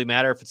production really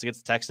matter if it's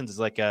against the Texans? It's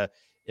like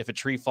if a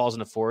tree falls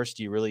in a forest,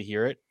 do you really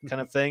hear it kind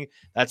of thing?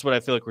 That's what I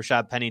feel like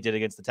Rashad Penny did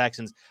against the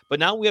Texans. But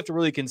now we have to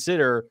really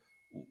consider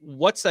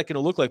what's that going to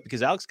look like,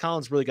 because Alex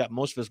Collins really got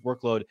most of his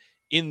workload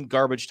in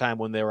garbage time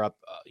when they were up,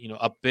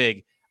 up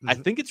big. I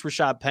think it's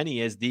Rashad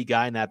Penny as the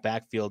guy in that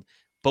backfield,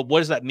 but what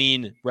does that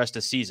mean rest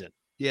of season?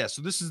 Yeah,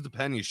 so this is the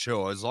Penny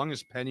show. As long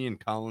as Penny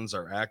and Collins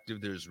are active,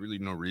 there's really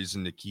no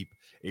reason to keep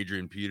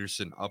Adrian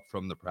Peterson up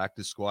from the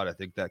practice squad. I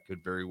think that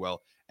could very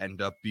well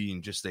end up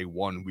being just a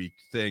 1-week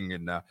thing.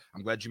 And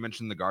I'm glad you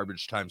mentioned the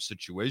garbage time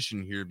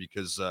situation here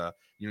because,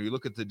 you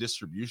look at the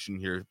distribution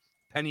here.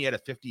 Penny had a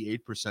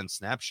 58%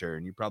 snap share,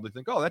 and you probably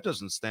think, oh, that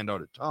doesn't stand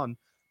out a ton.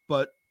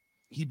 But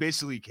he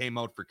basically came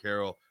out for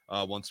Carroll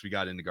once we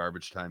got into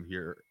garbage time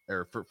here,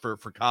 or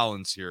for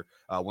Collins here,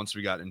 once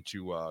we got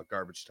into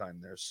garbage time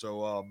there.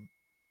 So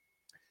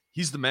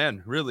he's the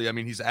man, really. I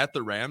mean, he's at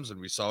the Rams, and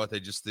we saw what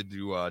they just did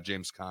to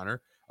James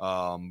Conner.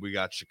 We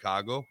got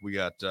Chicago. We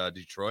got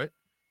Detroit.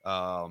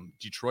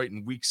 Detroit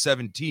in week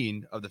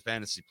 17 of the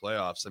fantasy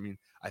playoffs. I mean,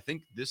 I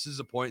think this is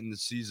a point in the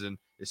season,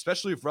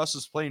 especially if Russ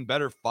is playing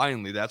better,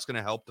 finally, that's going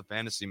to help the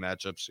fantasy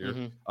matchups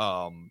here.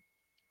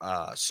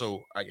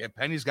 So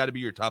Penny's got to be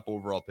your top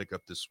overall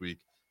pickup this week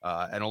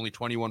at only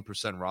 21%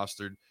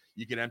 rostered.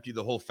 You can empty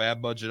the whole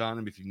fab budget on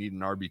him if you need an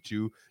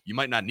RB2. You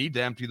might not need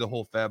to empty the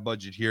whole fab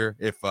budget here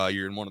if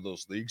you're in one of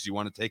those leagues. You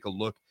want to take a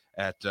look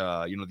at,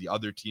 the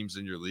other teams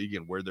in your league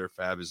and where their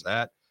fab is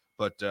at.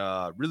 But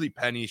really,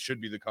 Penny should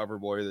be the cover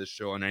boy of this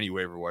show on any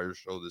waiver wire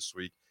show this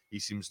week. He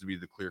seems to be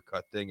the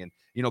clear-cut thing. And,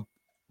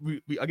 we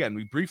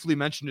briefly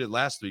mentioned it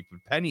last week,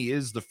 but Penny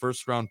is the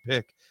first-round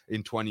pick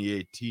in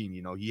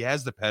 2018. He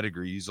has the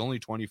pedigree. He's only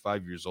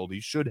 25 years old. He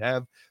should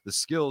have the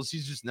skills.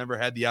 He's just never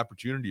had the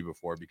opportunity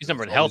before. Because he's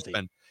never been healthy.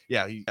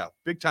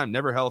 Big time,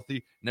 never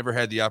healthy, never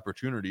had the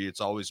opportunity.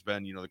 It's always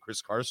been, the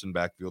Chris Carson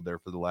backfield there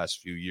for the last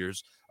few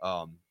years.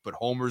 But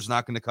Homer's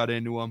not going to cut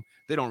into him.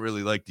 They don't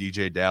really like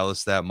DJ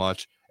Dallas that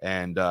much.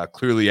 And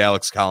clearly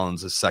Alex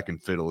Collins is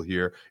second fiddle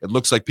here. It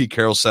looks like Pete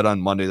Carroll said on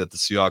Monday that the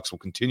Seahawks will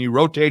continue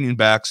rotating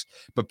backs,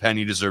 but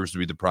Penny deserves to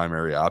be the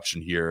primary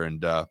option here.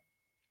 And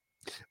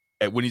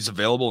when he's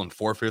available in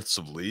 4/5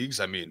 of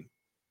leagues, I mean,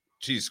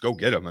 geez, go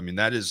get him. I mean,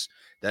 that is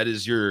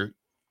the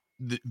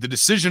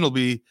decision will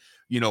be,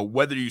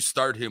 whether you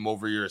start him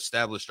over your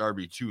established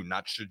RB2,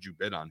 not should you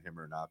bid on him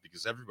or not,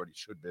 because everybody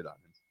should bid on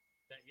him.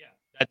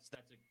 That's a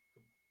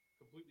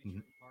completely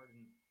true part,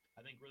 and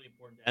I think really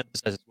important to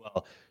emphasize as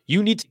well.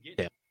 You need to get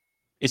him.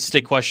 It's just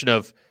a question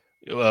of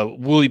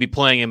will you be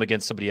playing him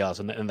against somebody else,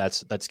 and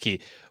that's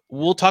key.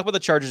 We'll talk about the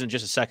Chargers in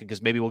just a second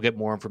because maybe we'll get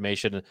more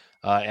information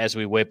as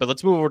we wait. But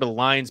let's move over to the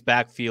Lions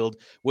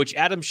backfield, which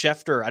Adam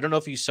Schefter, I don't know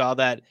if you saw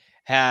that,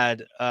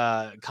 had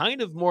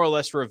kind of more or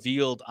less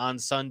revealed on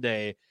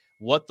Sunday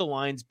what the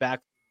Lions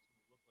back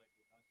look like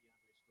without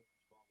DeAndre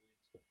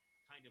Swift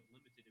kind of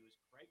limited. It was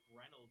Craig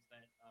Reynolds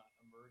that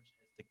emerged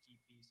as the key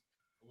piece,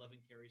 11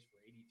 carries for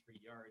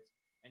 83 yards,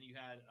 and you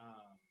had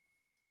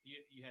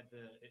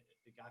the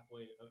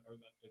Gakboy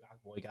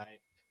guy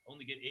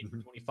only get 8 for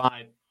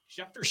 25.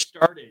 Schefter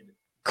started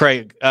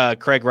Craig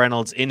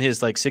Reynolds in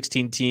his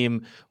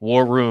 16-team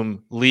War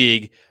Room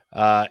league,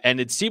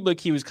 and it seemed like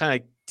he was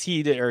kind of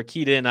keyed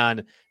in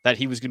on that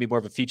he was going to be more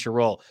of a feature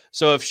role.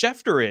 So if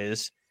Schefter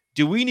is,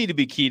 do we need to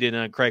be keyed in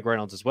on Craig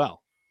Reynolds as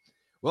well?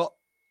 Well,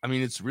 I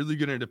mean, it's really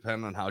going to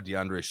depend on how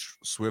DeAndre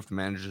Swift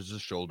manages his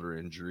shoulder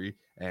injury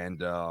and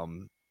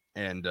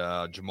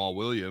Jamal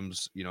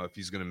Williams, if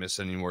he's going to miss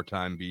any more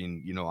time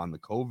being, on the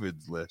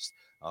COVID list.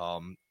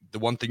 The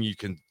one thing you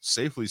can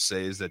safely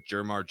say is that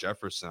Jermar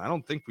Jefferson, I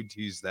don't think we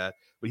teased that,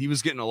 but he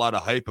was getting a lot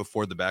of hype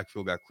before the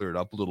backfield got cleared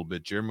up a little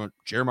bit.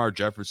 Jermar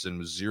Jefferson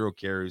was 0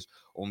 carries,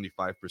 only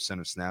 5%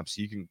 of snaps.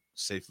 He can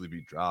safely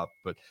be dropped.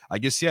 But I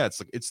guess,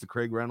 it's the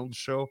Craig Reynolds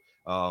show.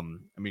 I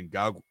mean,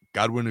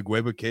 Godwin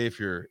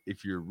Igwebuike,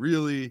 if you're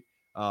really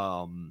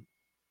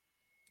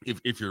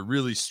if you're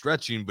really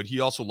stretching, but he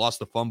also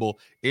lost a fumble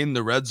in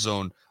the red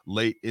zone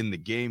late in the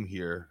game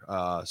here.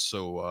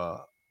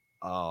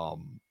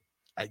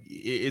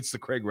 It's the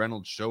Craig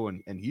Reynolds show,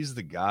 and he's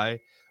the guy.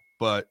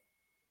 But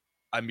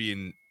I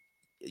mean,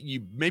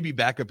 you maybe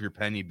back up your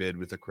penny bid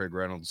with the Craig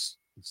Reynolds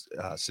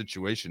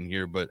situation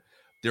here, but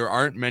there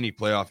aren't many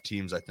playoff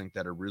teams, I think,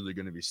 that are really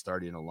going to be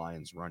starting a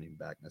Lions running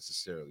back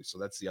necessarily. So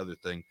that's the other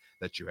thing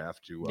that you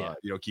have to,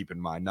 keep in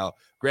mind. Now,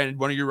 granted,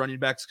 one of your running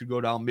backs could go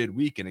down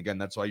midweek, and again,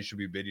 that's why you should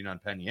be bidding on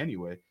Penny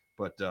anyway.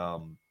 But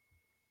you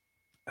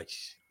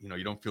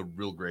don't feel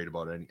real great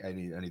about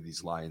any of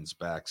these Lions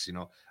backs.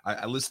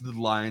 I listed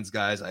the Lions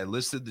guys, I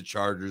listed the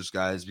Chargers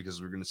guys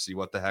because we're going to see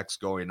what the heck's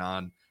going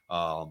on.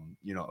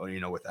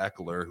 With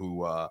Eckler,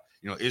 who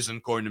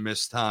isn't going to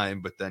miss time,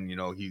 but then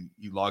he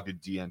logged a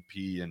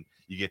DNP, and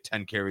you get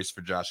 10 carries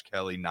for Josh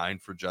Kelly, 9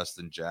 for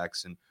Justin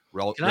Jackson.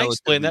 Can I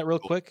explain that real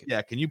quick?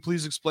 Yeah, can you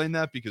please explain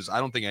that, because I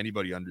don't think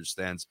anybody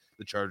understands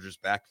the Chargers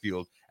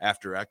backfield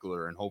after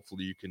Eckler, and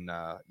hopefully you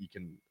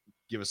can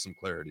give us some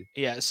clarity.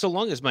 Yeah, so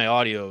long as my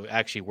audio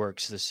actually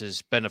works. This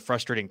has been a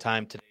frustrating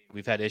time today.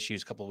 We've had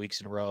issues a couple of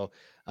weeks in a row.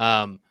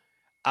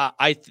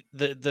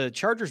 The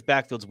Chargers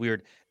backfield's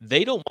weird.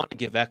 They don't want to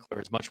give Eckler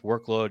as much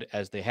workload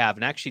as they have.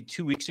 And actually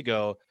 2 weeks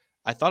ago,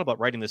 I thought about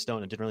writing this down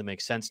and it didn't really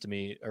make sense to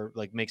me, or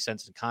make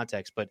sense in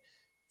context, but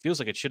feels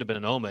like it should have been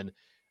an omen.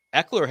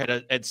 Eckler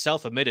had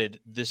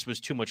self-admitted this was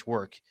too much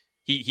work.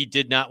 He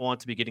did not want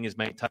to be getting as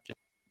many touches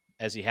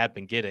as he had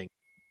been getting,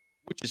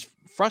 which is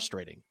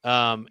frustrating.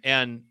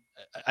 And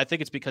I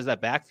think it's because that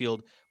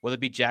backfield, whether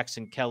it be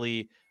Jackson,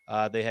 Kelly,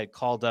 they had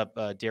called up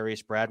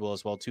Darius Bradwell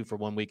as well, too, for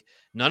 1 week.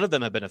 None of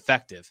them have been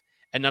effective,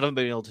 and none of them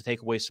have been able to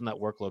take away some of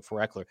that workload for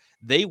Eckler.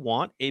 They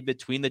want a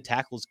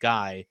between-the-tackles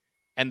guy,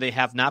 and they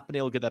have not been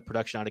able to get that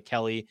production out of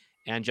Kelly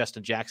and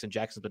Justin Jackson.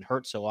 Jackson's been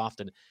hurt so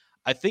often.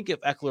 I think if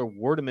Eckler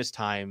were to miss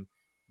time,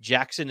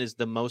 Jackson is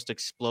the most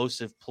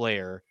explosive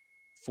player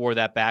for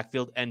that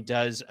backfield and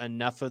does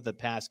enough of the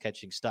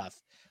pass-catching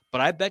stuff.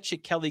 But I bet you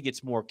Kelly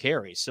gets more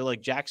carries. So,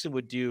 Jackson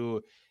would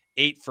do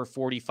 8 for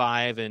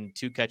 45 and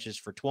 2 catches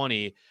for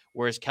 20,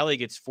 whereas Kelly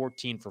gets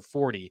 14 for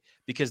 40,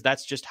 because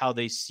that's just how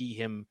they see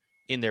him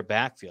in their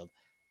backfield.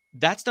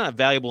 that's not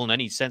valuable in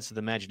any sense of the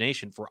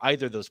imagination for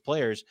either of those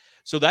players.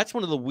 So that's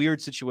one of the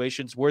weird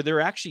situations where there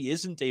actually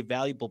isn't a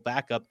valuable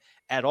backup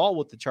at all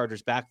with the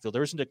Chargers backfield.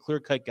 There isn't a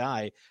clear-cut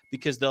guy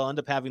because they'll end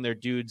up having their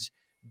dudes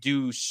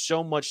do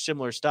so much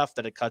similar stuff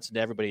that it cuts into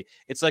everybody.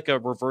 It's like a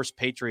reverse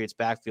Patriots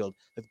backfield.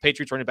 If the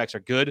Patriots running backs are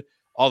good,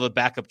 all the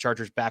backup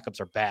Chargers backups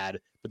are bad,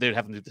 but they'd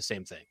have them do the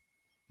same thing.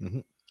 Mm-hmm.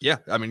 Yeah,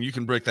 I mean, you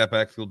can break that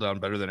backfield down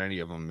better than any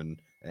of them,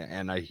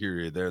 and I hear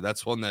you there.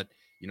 That's one that,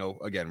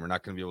 again, we're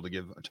not going to be able to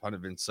give a ton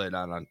of insight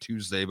on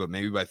Tuesday, but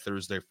maybe by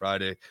Thursday,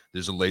 Friday,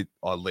 there's a late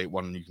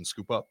one you can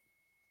scoop up.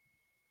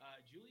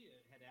 Julia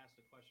had asked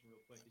a question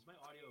real quick. Is my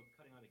audio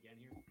cutting out again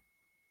here?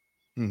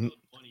 Mm-hmm.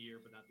 One ear,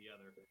 but not the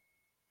other.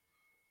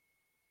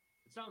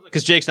 It sounds like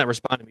because Jake's not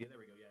responding to me. There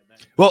we go.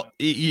 Well,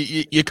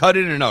 you cut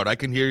in and out. I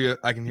can hear you.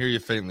 I can hear you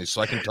faintly,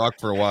 so I can talk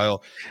for a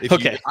while.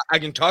 Okay. I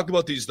can talk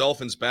about these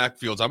Dolphins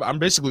backfields. I'm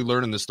basically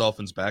learning this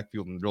Dolphins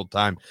backfield in real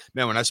time.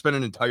 Man, when I spend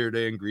an entire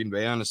day in Green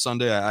Bay on a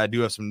Sunday, I do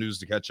have some news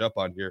to catch up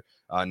on here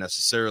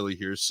necessarily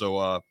here.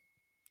 So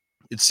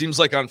it seems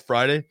like on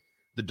Friday,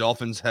 the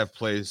Dolphins have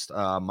placed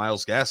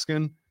Myles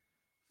Gaskin,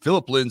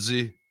 Phillip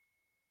Lindsay,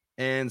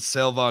 and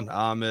Salvon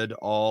Ahmed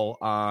all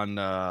on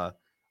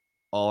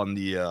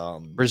the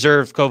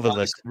reserve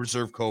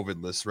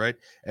COVID list, right?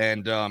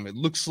 And it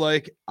looks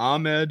like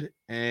Ahmed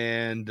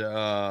and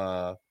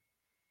let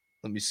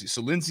me see.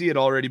 So Lindsay had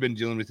already been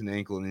dealing with an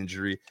ankle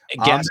injury.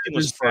 And Gaskin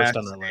was first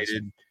on the list,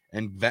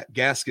 and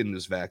Gaskin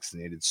was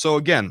vaccinated. So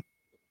again,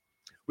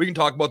 we can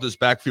talk about this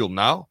backfield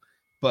now,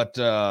 but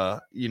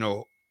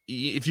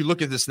if you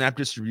look at the snap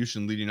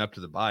distribution leading up to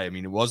the bye, I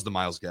mean, it was the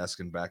Myles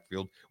Gaskin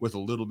backfield with a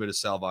little bit of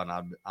Salvon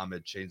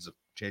Ahmed change of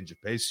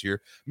pace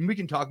here. I mean, we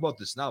can talk about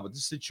this now, but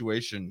this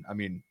situation, I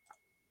mean,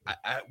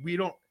 we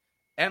don't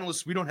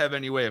have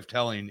any way of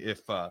telling if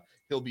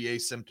he'll be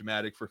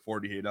asymptomatic for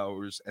 48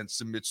 hours and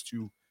submits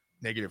 2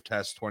 negative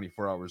tests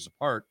 24 hours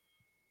apart.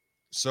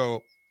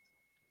 So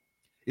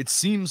it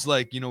seems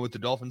like, with the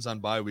Dolphins on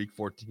bye week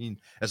 14,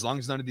 as long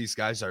as none of these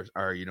guys are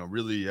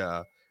really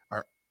are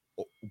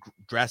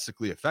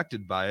drastically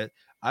affected by it,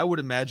 I would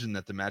imagine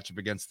that the matchup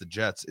against the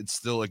Jets, it's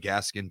still a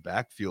Gaskin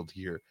backfield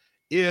here.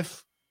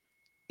 If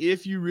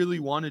you really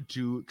wanted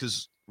to,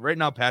 because right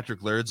now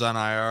Patrick Laird's on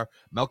IR,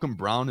 Malcolm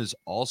Brown is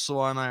also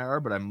on IR,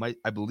 but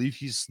I believe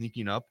he's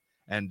sneaking up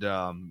and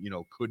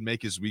could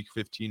make his week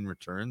 15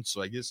 return.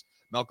 So I guess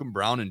Malcolm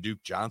Brown and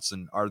Duke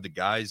Johnson are the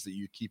guys that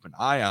you keep an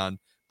eye on,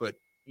 but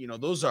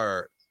those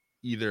are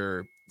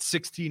either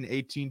 16,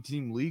 18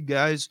 team league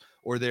guys,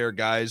 or they're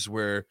guys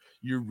where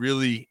you're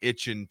really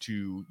itching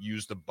to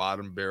use the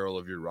bottom barrel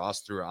of your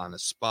roster on a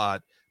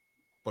spot,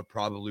 but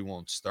probably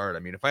won't start. I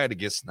mean, if I had to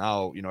guess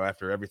now,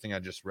 after everything I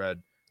just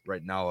read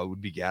right now, I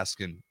would be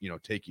Gaskin,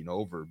 taking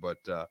over. But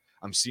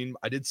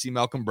I did see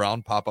Malcolm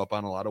Brown pop up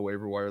on a lot of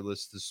waiver wire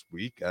lists this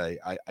week. I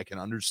can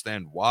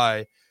understand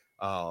why,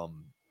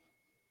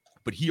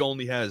 but he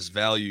only has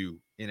value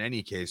in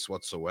any case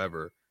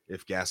whatsoever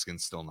if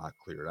Gaskin's still not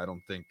cleared. I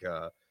don't think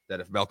that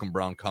if Malcolm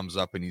Brown comes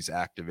up and he's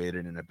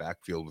activated in a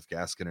backfield with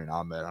Gaskin and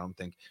Ahmed, I don't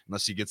think,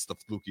 unless he gets the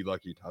fluky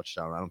lucky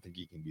touchdown, I don't think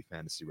he can be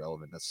fantasy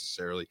relevant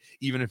necessarily,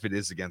 even if it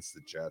is against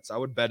the Jets. I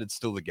would bet it's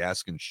still the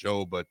Gaskin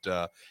show, but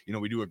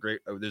we do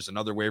there's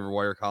another waiver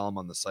wire column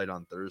on the site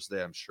on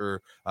Thursday. I'm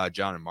sure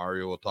John and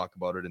Mario will talk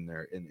about it in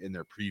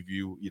their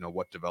preview,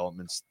 what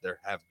developments there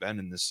have been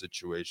in this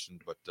situation.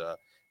 But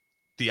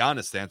the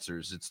honest answer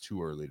is it's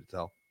too early to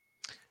tell.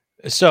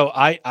 So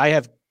I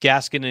have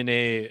Gaskin in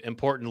a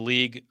important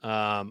league.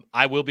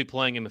 I will be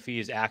playing him if he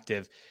is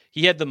active.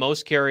 He had the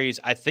most carries,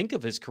 I think,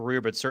 of his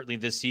career, but certainly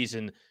this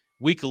season,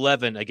 week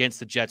 11 against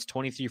the Jets,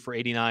 23 for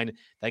 89,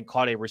 then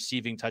caught a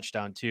receiving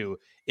touchdown too.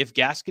 If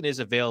Gaskin is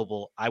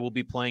available, I will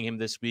be playing him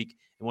this week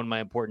in one of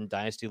my important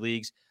dynasty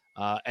leagues.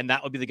 And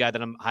that would be the guy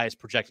that I'm highest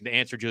projected to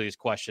answer Julia's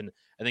question.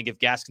 I think if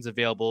Gaskin's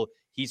available,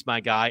 he's my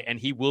guy, and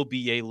he will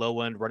be a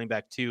low-end running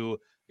back too,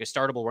 a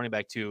startable running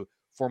back too,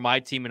 for my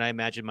team, and I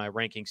imagine my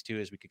rankings too,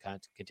 as we could kind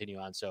of continue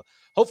on. So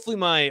hopefully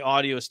my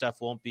audio stuff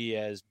won't be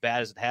as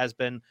bad as it has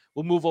been.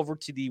 We'll move over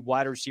to the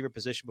wide receiver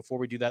position. Before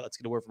we do that, let's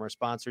get a word from our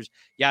sponsors.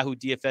 Yahoo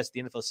DFS,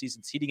 the NFL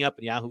season's heating up,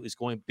 and Yahoo is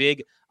going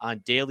big on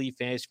daily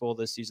fantasy football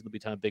this season. There'll be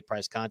a ton of big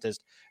prize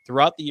contests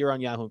throughout the year on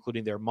Yahoo,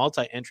 including their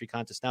multi-entry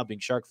contest now being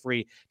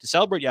shark-free. To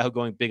celebrate Yahoo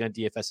going big on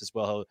DFS as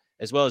well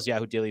as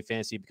Yahoo Daily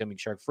Fantasy becoming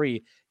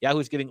shark-free, Yahoo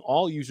is giving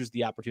all users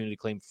the opportunity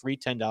to claim free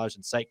 $10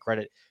 in site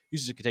credit.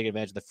 Users can take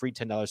advantage of the free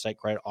 $10 site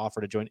credit offer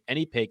to join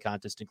any paid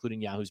contest,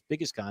 including Yahoo's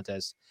biggest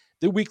contest,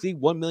 the weekly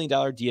 $1 million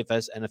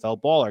DFS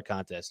NFL Baller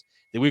Contest.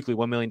 The weekly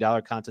 $1 million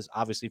contest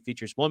obviously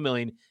features $1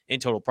 million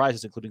in total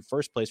prizes, including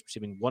first place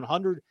receiving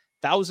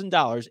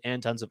 $100,000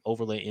 and tons of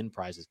overlay in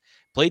prizes.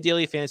 Play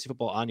daily fantasy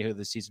football on Yahoo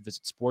this season.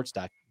 Visit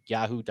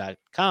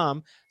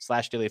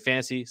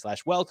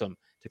sports.yahoo.com/dailyfantasy/welcome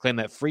to claim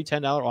that free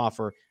 $10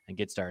 offer and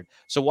get started.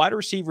 So wide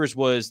receivers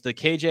was the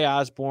KJ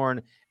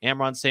Osborne,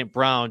 Amon St.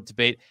 Brown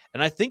debate.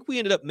 And I think we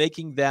ended up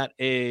making that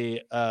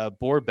a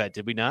board bet.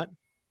 Did we not?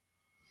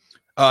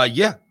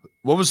 Yeah.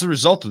 What was the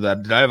result of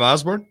that? Did I have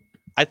Osborne?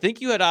 I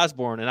think you had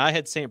Osborne and I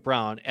had St.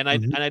 Brown, and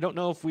I don't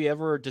know if we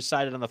ever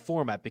decided on the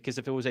format, because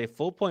if it was a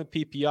full point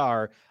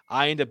PPR,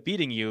 I end up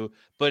beating you.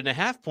 But in a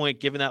half point,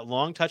 given that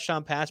long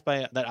touchdown pass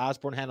that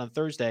Osborne had on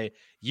Thursday,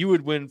 you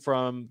would win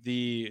from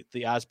the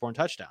Osborne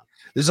touchdown.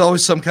 There's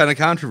always some kind of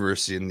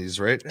controversy in these,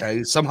 right?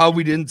 Somehow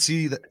we didn't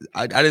see that.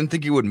 I didn't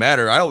think it would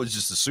matter. I always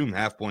just assume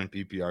half point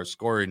PPR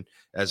scoring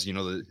as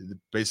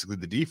basically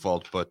the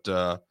default, but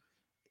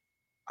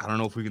I don't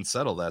know if we can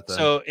settle that then.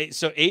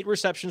 So 8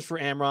 receptions for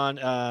Amron.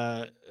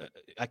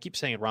 I keep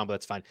saying it wrong, but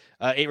that's fine.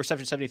 8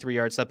 receptions, 73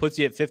 yards. That puts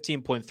you at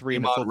 15.3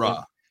 in the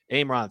football.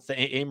 Amron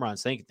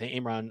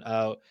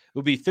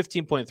would be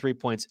 15.3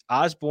 points.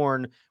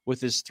 Osborne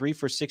with his 3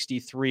 for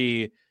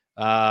 63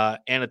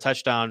 and a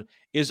touchdown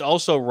is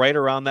also right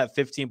around that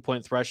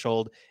 15-point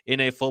threshold in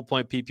a full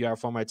point PPR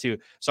format too.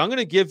 So I'm going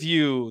to give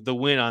you the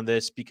win on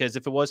this, because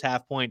if it was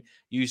half point,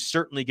 you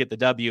certainly get the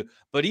W.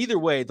 But either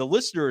way, the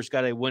listeners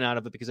got a win out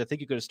of it, because I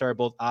think you could have started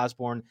both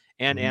Osborne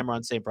and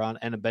Amron St. Brown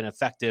and have been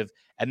effective.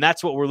 And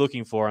that's what we're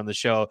looking for on the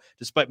show.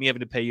 Despite me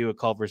having to pay you a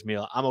Culver's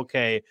meal, I'm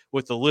okay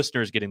with the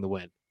listeners getting the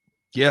win.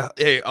 Yeah.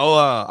 Hey,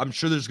 I'm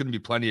sure there's going to be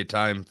plenty of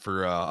time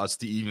for us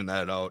to even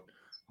that out,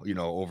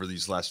 over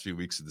these last few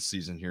weeks of the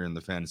season here in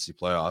the fantasy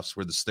playoffs,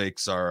 where the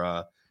stakes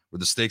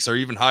are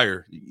even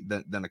higher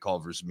than a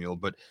Culver's meal.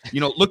 But,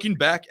 looking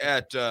back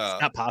at,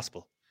 it's not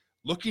possible.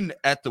 Looking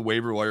at the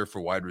waiver wire for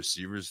wide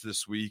receivers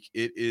this week,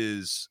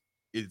 it's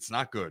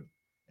not good.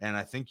 And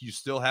I think you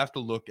still have to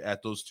look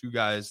at those two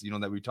guys,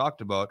 that we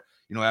talked about,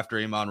 after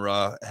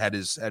Amon-Ra had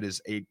his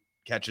 8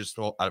 catches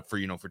for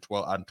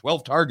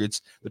 12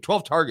 targets. The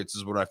 12 targets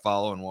is what I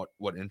follow and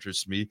what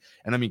interests me.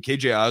 And I mean,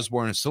 KJ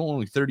Osborne is still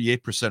only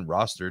 38%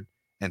 rostered,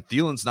 and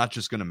Thielen's not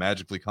just going to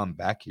magically come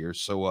back here.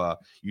 So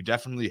you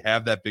definitely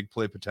have that big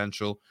play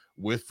potential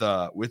with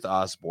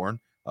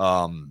Osborne.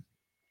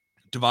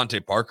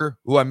 Devontae Parker,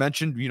 who I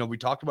mentioned, we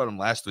talked about him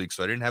last week,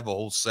 so I didn't have a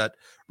whole set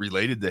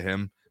related to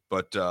him.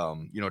 But,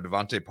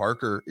 Devontae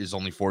Parker is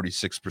only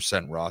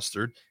 46%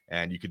 rostered,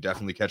 and you could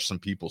definitely catch some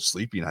people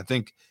sleeping. I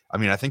think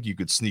you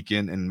could sneak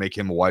in and make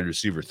him a wide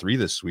receiver 3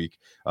 this week,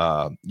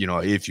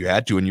 if you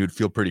had to, and you would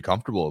feel pretty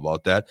comfortable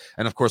about that.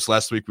 And, of course,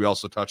 last week we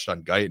also touched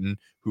on Guyton,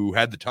 who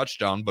had the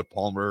touchdown, but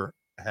Palmer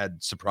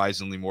had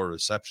surprisingly more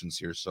receptions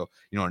here. So,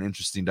 an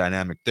interesting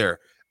dynamic there.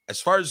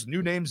 As far as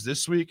new names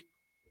this week,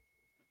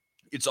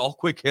 it's all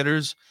quick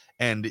hitters,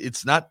 and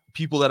it's not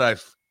people that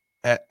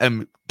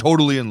am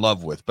totally in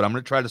love with, but I'm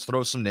going to try to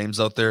throw some names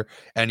out there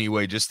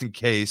anyway, just in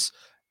case.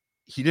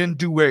 He didn't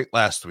do great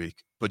last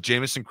week, but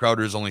Jamison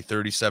Crowder is only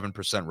 37%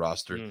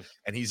 rostered,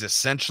 and he's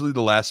essentially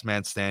the last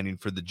man standing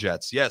for the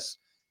Jets. Yes,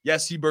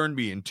 he burned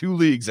me in 2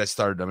 leagues. I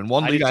started him in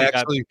one league. I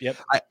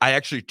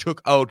actually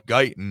took out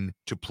Guyton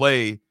to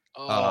play.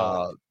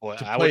 I would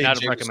not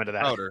have recommended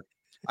that. Crowder.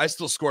 I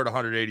still scored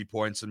 180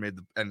 points and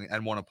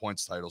and won a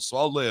points title, so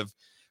I'll live.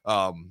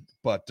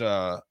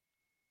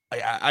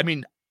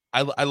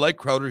 I like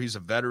Crowder. He's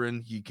a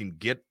veteran. He can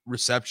get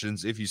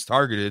receptions if he's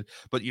targeted.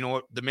 But you know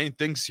what? The main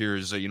things here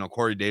is,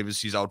 Corey Davis,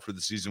 he's out for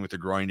the season with a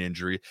groin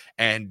injury.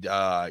 And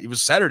it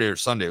was Saturday or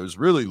Sunday. It was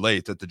really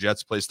late that the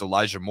Jets placed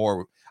Elijah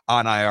Moore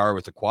on IR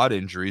with a quad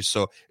injury.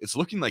 So it's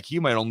looking like he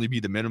might only be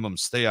the minimum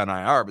stay on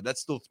IR, but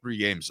that's still 3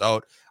 games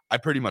out. I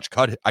pretty much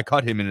cut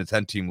him in a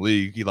 10-team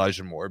league,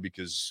 Elijah Moore,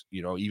 because,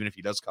 even if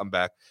he does come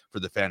back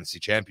for the fantasy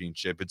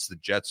championship, it's the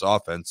Jets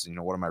offense.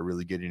 What am I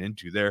really getting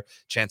into there?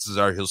 Chances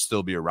are he'll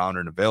still be around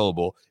and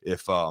available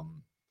if I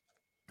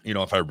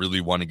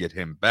really want to get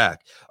him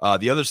back.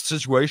 The other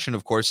situation,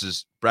 of course,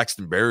 is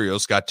Braxton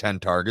Berrios got 10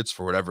 targets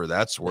for whatever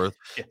that's worth.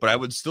 But I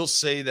would still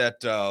say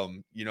that,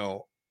 on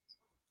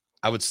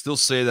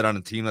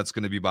a team that's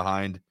going to be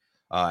behind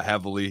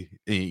heavily,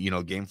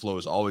 game flow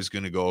is always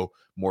going to go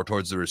more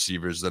towards the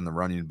receivers than the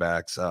running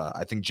backs.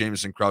 I think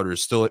Jamison Crowder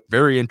is still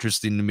very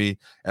interesting to me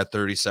at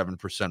 37%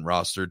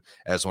 rostered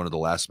as one of the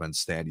last men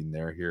standing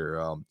there here.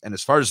 And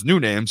as far as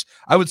new names,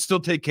 I would still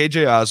take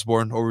KJ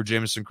Osborne over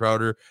Jamison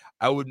Crowder.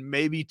 I would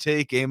maybe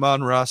take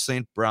Amon-Ra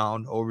St.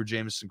 Brown over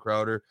Jamison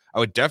Crowder. I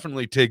would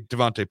definitely take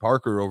Devontae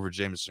Parker over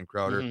Jamison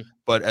Crowder.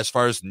 But as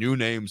far as new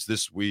names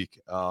this week,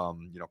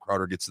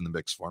 Crowder gets in the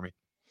mix for me.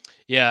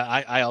 Yeah,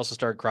 I also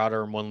started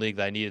Crowder in one league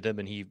that I needed him,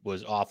 and he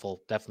was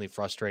awful, definitely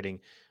frustrating.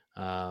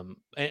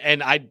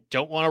 And I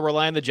don't want to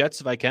rely on the Jets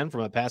if I can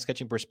from a pass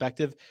catching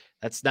perspective.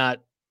 That's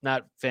not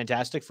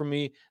fantastic for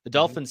me. The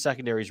Dolphins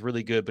secondary is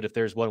really good, but if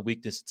there's one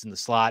weakness, it's in the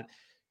slot.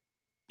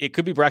 It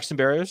could be Braxton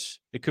Berrios,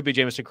 it could be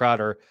Jamison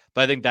Crowder,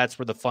 but I think that's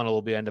where the funnel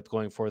will end up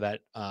going for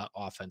that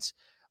offense.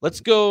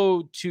 Let's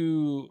go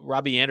to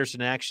Robbie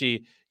Anderson.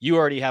 Actually, you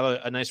already have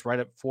a nice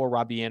write-up for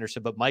Robbie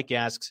Anderson, but Mike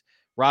asks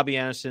Robbie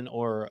Anderson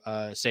or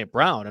St.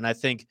 Brown, and I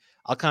think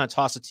I'll kind of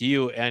toss it to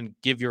you and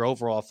give your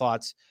overall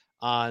thoughts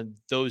on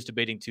those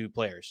debating 2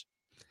 players.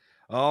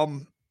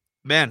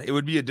 Man, it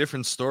would be a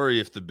different story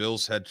if the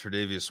Bills had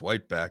Tre'Davious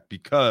White back,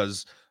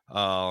 because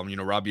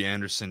Robbie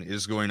Anderson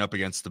is going up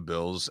against the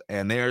Bills,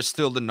 and they are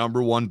still the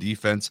number 1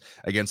 defense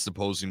against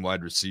opposing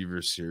wide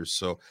receivers here.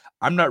 So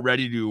I'm not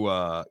ready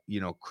to,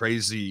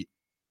 crazy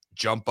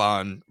jump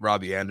on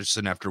Robbie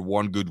Anderson after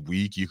one good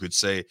week. You could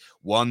say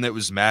one, that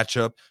was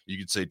matchup. You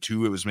could say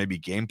two, it was maybe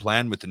game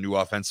plan with the new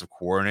offensive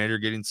coordinator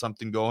getting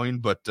something going.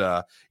 But,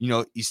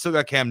 he's still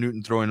got Cam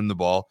Newton throwing him the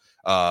ball.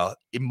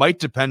 It might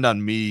depend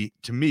on me.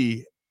 To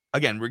me,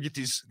 again, we get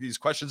these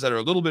questions that are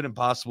a little bit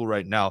impossible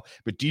right now,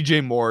 but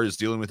DJ Moore is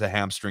dealing with a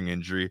hamstring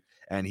injury,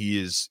 and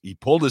he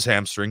pulled his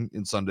hamstring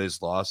in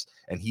Sunday's loss,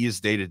 and he is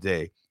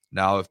day-to-day.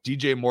 Now, if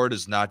DJ Moore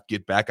does not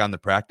get back on the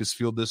practice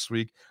field this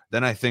week,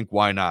 then I think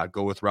why not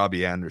go with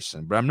Robbie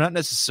Anderson? But I'm not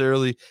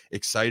necessarily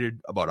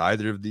excited about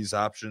either of these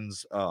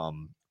options.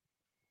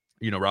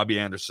 Robbie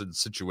Anderson's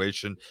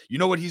situation,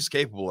 what he's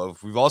capable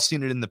of. We've all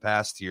seen it in the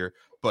past here,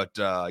 but,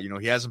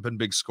 he hasn't been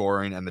big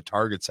scoring, and the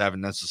targets haven't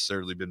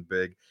necessarily been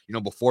big.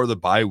 Before the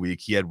bye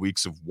week, he had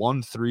weeks of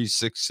 1, 3,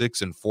 6,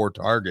 6, and 4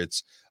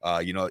 targets.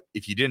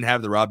 If you didn't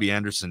have the Robbie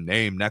Anderson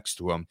name next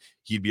to him,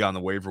 he'd be on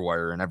the waiver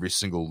wire in every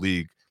single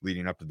league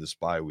leading up to this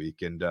bye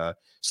week. And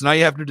so now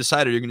you have to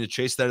decide, are you going to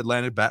chase that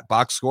Atlanta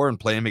box score and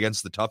play him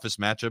against the toughest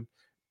matchup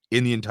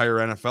in the entire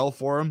NFL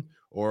for him?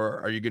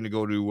 Or are you going to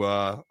go to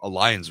a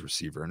Lions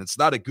receiver? And it's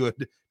not a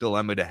good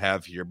dilemma to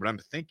have here, but I'm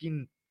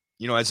thinking,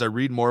 as I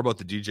read more about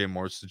the DJ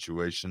Moore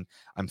situation,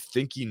 I'm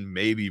thinking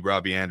maybe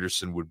Robbie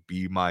Anderson would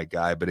be my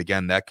guy. But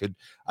again,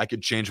 I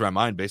could change my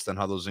mind based on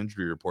how those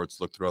injury reports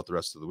look throughout the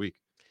rest of the week.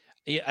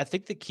 Yeah, I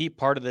think the key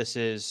part of this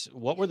is,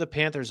 what were the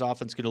Panthers'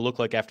 offense going to look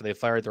like after they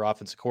fired their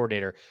offensive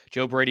coordinator?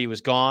 Joe Brady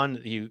was gone.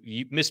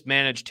 You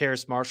mismanaged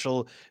Terrace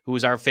Marshall, who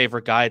was our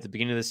favorite guy at the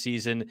beginning of the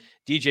season.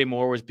 DJ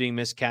Moore was being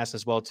miscast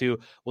as well, too.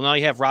 Well, now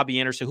you have Robbie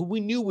Anderson, who we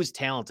knew was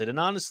talented. And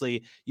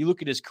honestly, you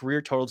look at his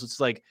career totals,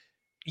 it's like,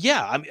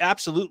 yeah,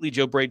 absolutely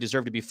Joe Brady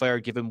deserved to be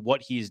fired given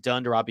what he's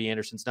done to Robbie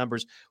Anderson's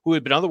numbers, who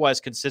had been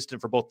otherwise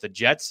consistent for both the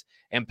Jets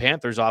and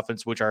Panthers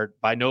offense, which are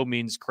by no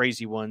means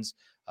crazy ones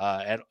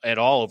at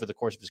all over the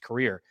course of his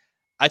career.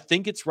 I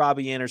think it's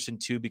Robbie Anderson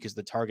too, because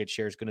the target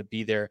share is going to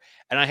be there.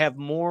 And I have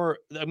more,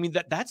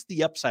 that's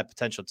the upside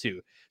potential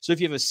too. So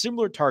if you have a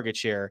similar target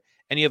share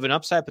and you have an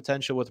upside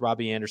potential with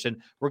Robbie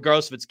Anderson,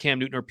 regardless if it's Cam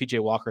Newton or PJ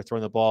Walker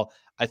throwing the ball,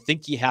 I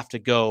think you have to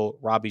go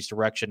Robbie's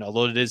direction,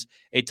 although it is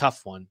a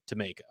tough one to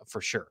make for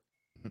sure.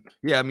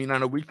 Yeah,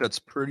 on a week that's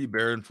pretty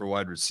barren for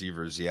wide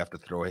receivers, you have to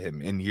throw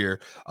him in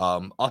here.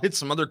 I'll hit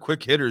some other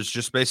quick hitters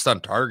just based on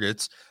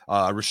targets.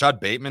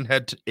 Rashad Bateman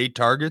had 8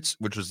 targets,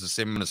 which was the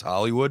same as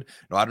Hollywood.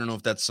 Now, I don't know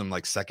if that's some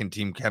second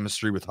team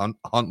chemistry with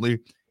Huntley,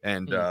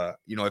 and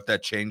if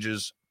that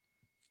changes.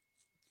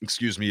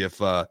 Excuse me,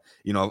 if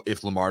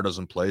Lamar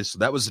doesn't play. So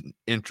that was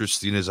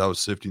interesting as I was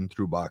sifting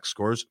through box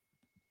scores.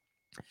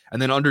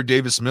 And then under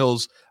Davis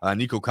Mills,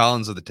 Nico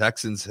Collins of the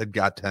Texans had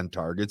got 10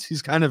 targets.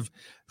 He's kind of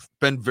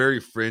been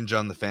very fringe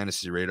on the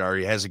fantasy radar.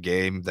 He has a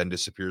game, then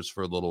disappears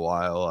for a little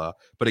while.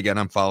 But again,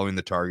 I'm following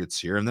the targets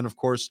here. And then, of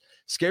course,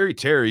 Scary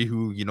Terry,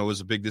 who,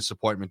 was a big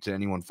disappointment to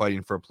anyone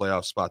fighting for a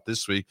playoff spot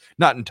this week.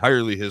 Not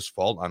entirely his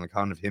fault on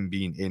account of him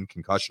being in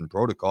concussion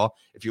protocol.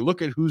 If you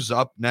look at who's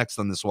up next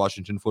on this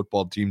Washington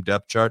football team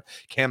depth chart,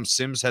 Cam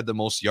Sims had the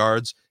most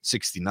yards,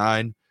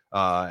 69.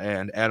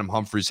 And Adam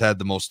Humphries had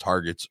the most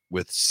targets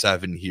with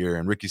 7 here.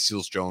 And Ricky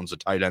Seals-Jones, a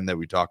tight end that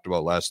we talked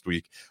about last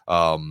week,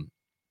 I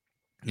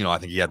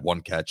think he had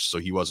 1 catch, so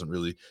he wasn't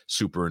really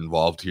super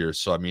involved here.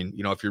 So,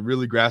 if you're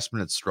really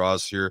grasping at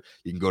straws here,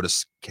 you can go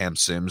to Cam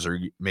Sims or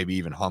maybe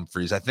even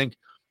Humphries. I think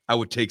I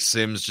would take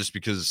Sims just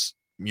because,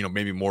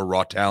 maybe more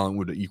raw talent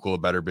would equal a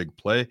better big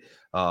play.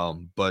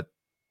 But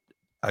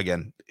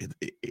again,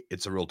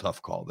 it's a real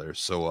tough call there.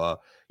 So,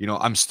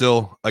 I'm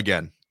still,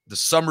 again, the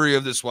summary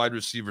of this wide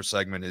receiver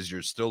segment is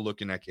you're still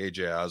looking at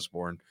KJ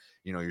Osborne.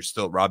 You're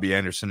still, Robbie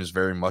Anderson is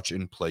very much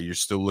in play. You're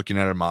still looking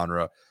at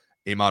Amon-Ra,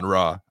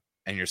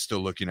 and you're still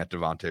looking at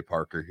Devontae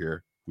Parker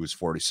here, who's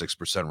 46%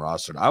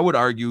 rostered. I would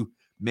argue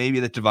maybe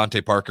that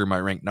Devontae Parker might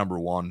rank number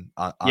 1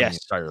 on the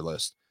entire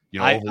list.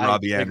 Over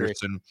Robbie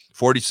Anderson,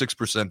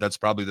 46%. That's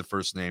probably the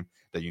first name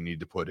that you need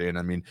to put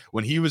in.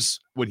 When he was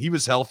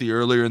healthy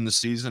earlier in the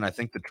season, I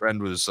think the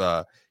trend was,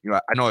 I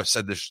know I've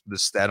said this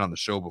stat on the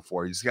show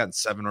before. He's gotten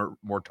 7 or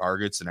more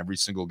targets in every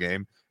single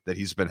game that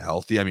he's been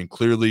healthy.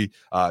 Clearly,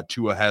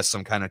 Tua has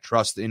some kind of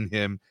trust in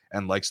him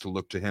and likes to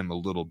look to him a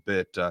little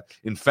bit.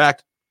 In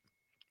fact,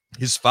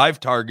 his 5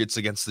 targets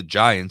against the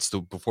Giants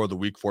before the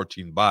Week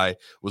 14 bye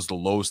was the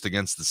lowest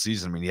against the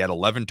season. He had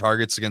 11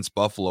 targets against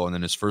Buffalo, and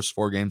then his first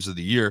 4 games of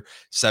the year,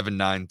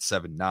 7-9,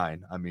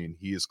 7-9.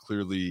 He is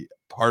clearly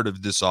part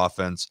of this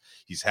offense.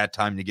 He's had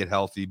time to get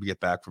healthy, get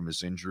back from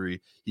his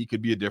injury. He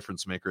could be a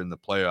difference maker in the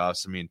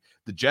playoffs.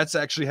 The Jets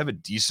actually have a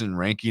decent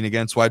ranking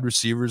against wide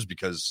receivers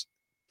because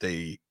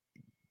the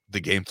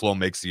game flow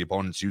makes the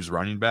opponents use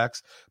running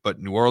backs, but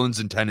New Orleans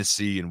and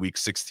Tennessee in week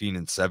 16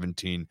 and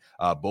 17,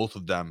 both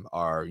of them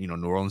are,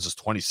 New Orleans is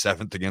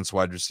 27th against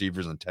wide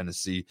receivers and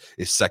Tennessee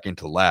is second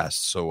to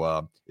last.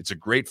 So it's a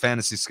great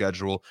fantasy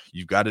schedule.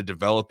 You've got a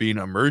developing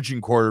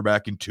emerging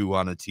quarterback in 2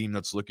 on a team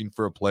that's looking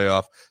for a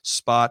playoff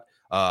spot.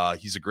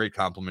 He's a great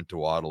compliment to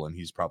Waddle, and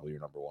he's probably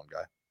your number 1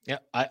 guy. Yeah,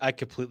 I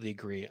completely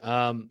agree.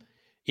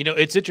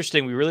 It's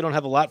interesting. We really don't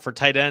have a lot for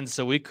tight ends,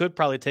 so we could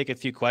probably take a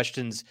few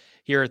questions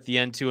here at the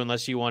end too,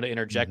 unless you want to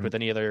interject with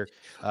any other.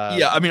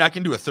 Yeah, I mean, I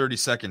can do a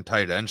 30-second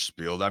tight end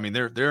spiel. I mean,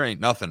 there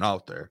ain't nothing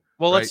out there.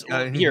 Well, right?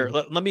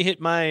 let me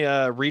hit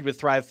my read with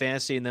Thrive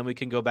Fantasy, and then we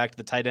can go back to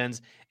the tight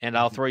ends, and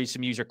I'll throw you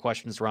some user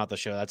questions throughout the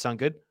show. That sound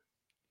good?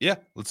 Yeah,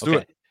 let's do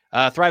it.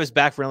 Thrive is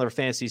back for another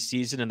fantasy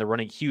season, and they're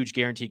running huge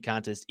guaranteed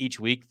contests each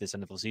week this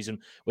NFL season.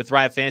 With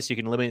Thrive Fantasy, you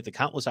can eliminate the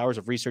countless hours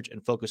of research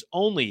and focus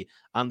only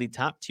on the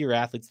top-tier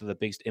athletes that have the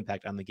biggest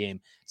impact on the game.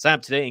 Sign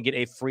up today and get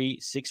a free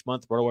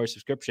 6-month RotoWire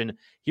subscription.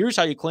 Here's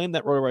how you claim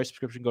that RotoWire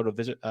subscription. Go to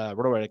visit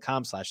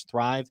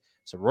rotowire.com/thrive,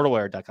 so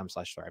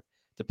rotowire.com/thrive.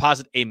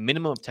 Deposit a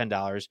minimum of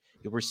 $10.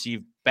 You'll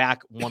receive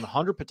back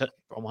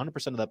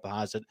 100% of that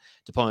deposit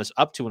to bonus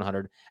up to $100.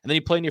 And then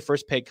you play in your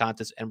first paid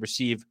contest and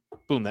receive,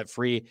 boom, that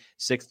free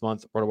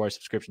 6-month RotoWire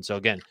subscription. So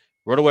again,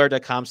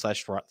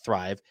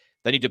 rotowire.com/thrive.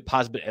 Then you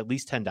deposit at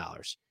least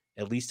 $10.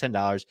 At least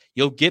 $10.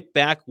 You'll get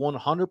back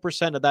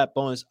 100% of that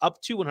bonus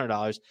up to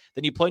 $100.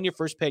 Then you play in your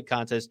first paid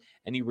contest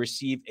and you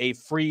receive a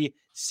free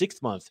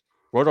 6-month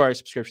RotoWire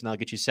subscription. That'll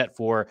get you set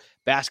for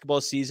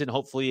basketball season.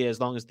 Hopefully, as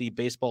long as the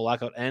baseball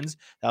lockout ends,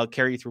 that'll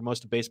carry you through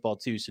most of baseball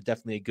too. So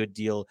definitely a good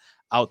deal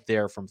out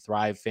there from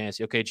Thrive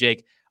Fantasy. Okay,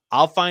 Jake,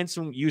 I'll find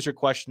some user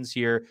questions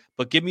here,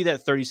 but give me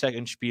that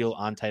 30-second spiel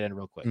on tight end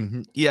real quick.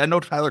 Yeah, I know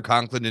Tyler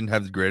Conklin didn't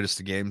have the greatest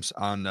of games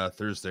on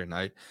Thursday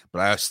night, but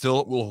I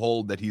still will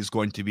hold that he's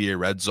going to be a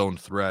red zone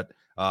threat.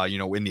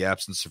 In the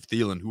absence of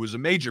Thielen, who was a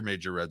major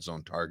red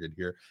zone target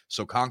here.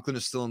 So Conklin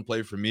is still in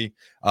play for me.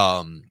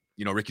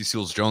 Ricky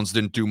Seals-Jones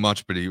didn't do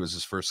much, but he was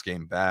his first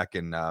game back,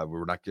 and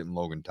we're not getting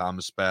Logan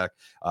Thomas back.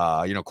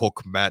 Cole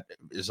Kmet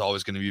is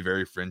always going to be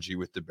very fringy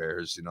with the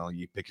Bears.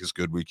 You pick his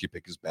good week, you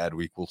pick his bad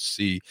week. We'll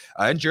see.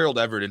 And Gerald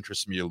Everett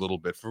interests me a little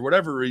bit. For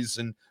whatever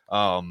reason,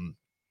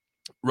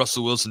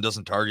 Russell Wilson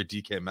doesn't target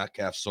DK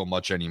Metcalf so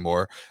much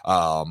anymore.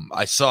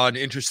 I saw an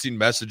interesting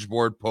message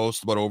board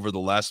post about over the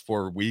last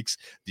 4 weeks,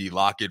 the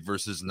Lockett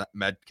versus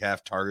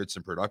Metcalf targets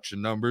and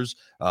production numbers.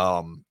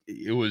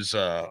 It was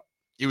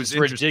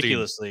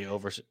ridiculously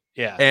over.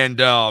 Yeah. And,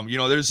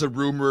 there's a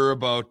rumor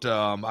about,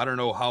 I don't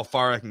know how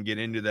far I can get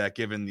into that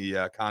given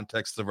the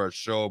context of our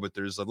show, but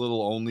there's a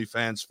little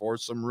OnlyFans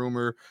foursome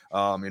rumor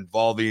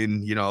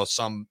involving,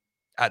 some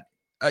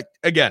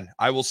again,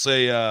 I will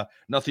say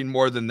nothing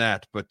more than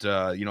that, but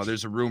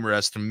there's a rumor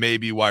as to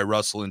maybe why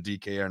Russell and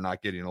DK are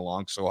not getting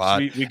along so hot.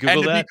 We Google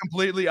and to that? Be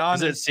completely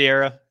honest, is it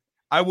Sierra?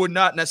 I would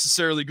not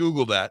necessarily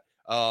Google that.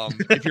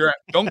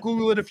 Don't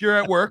Google it if you're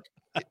at work.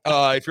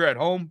 If you're at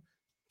home,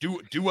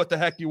 do what the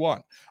heck you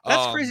want.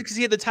 That's crazy because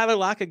he had the Tyler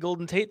Lockett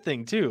Golden Tate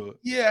thing too.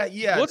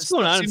 Yeah. What's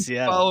going on in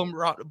Seattle?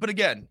 But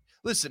again,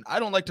 listen, I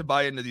don't like to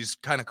buy into these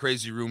kind of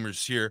crazy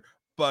rumors here,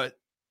 but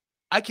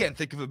I can't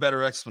think of a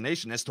better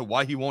explanation as to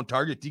why he won't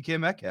target DK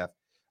Metcalf.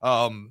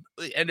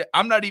 And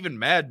I'm not even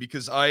mad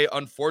because I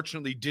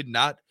unfortunately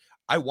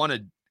I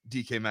wanted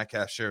DK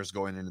Metcalf shares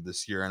going into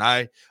this year, and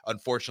I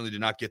unfortunately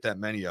did not get that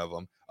many of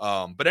them.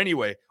 But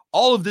anyway,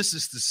 all of this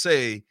is to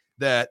say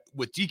that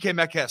with DK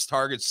Metcalf's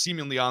targets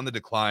seemingly on the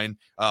decline,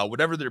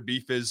 whatever their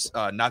beef is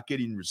not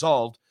getting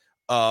resolved,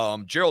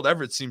 Gerald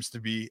Everett seems to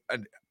be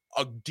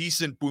a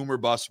decent boomer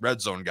bust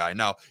red zone guy.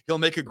 Now he'll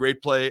make a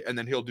great play and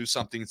then he'll do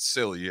something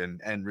silly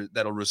and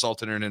that'll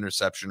result in an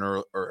interception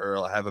or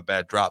he'll have a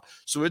bad drop.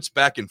 So it's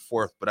back and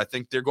forth, but I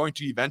think they're going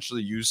to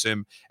eventually use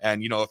him.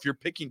 And, if you're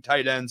picking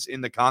tight ends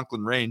in the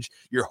Conklin range,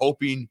 you're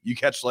hoping you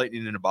catch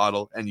lightning in a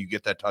bottle and you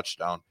get that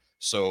touchdown.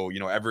 So,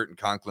 Everett and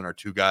Conklin are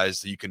two guys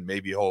that you can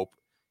maybe hope,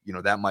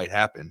 that might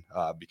happen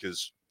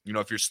because,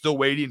 if you're still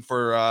waiting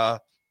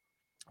for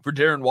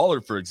Darren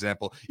Waller, for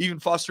example, even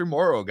Foster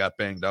Moreau got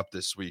banged up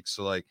this week.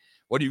 So,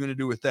 what are you going to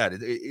do with that?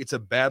 It's a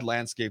bad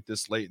landscape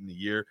this late in the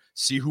year.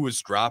 See who was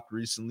dropped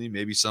recently.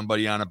 Maybe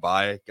somebody on a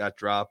bye got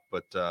dropped,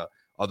 but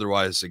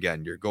otherwise,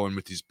 again, you're going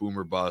with these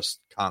boomer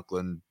bust,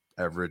 Conklin,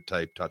 Everett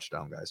type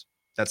touchdown guys.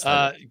 That's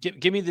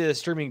give me the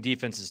streaming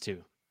defenses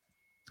too.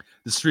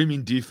 The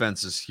streaming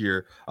defenses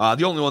here.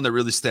 The only one that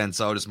really stands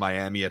out is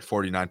Miami at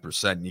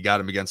 49%. And you got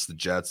them against the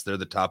Jets. They're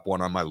the top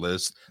one on my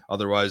list.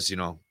 Otherwise, you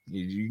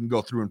can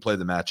go through and play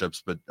the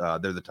matchups, but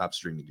they're the top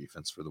streaming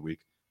defense for the week.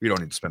 We don't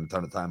need to spend a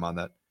ton of time on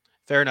that.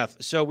 Fair enough.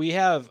 So we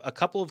have a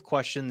couple of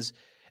questions,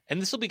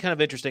 and this will be kind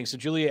of interesting. So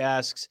Julia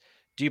asks,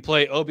 do you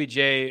play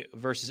OBJ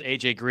versus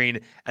AJ Green?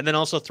 And then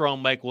also throw in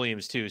Mike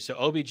Williams too. So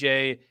OBJ,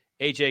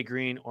 AJ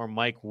Green, or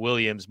Mike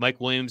Williams. Mike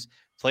Williams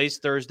plays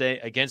Thursday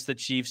against the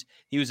Chiefs.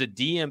 He was a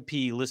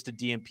listed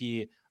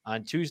DMP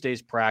on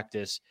Tuesday's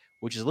practice,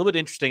 which is a little bit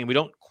interesting. We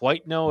don't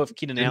quite know if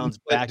Keenan Allen's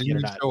back yet or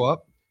not. Show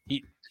up?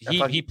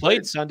 He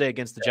played Sunday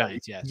against the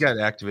Giants. Yes, he got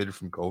activated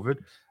from COVID.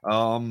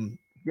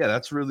 Yeah,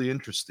 that's really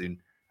interesting.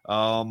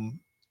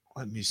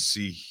 Let me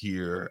see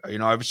here.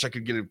 I wish I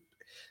could get it.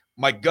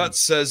 My gut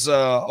says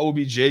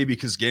OBJ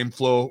because game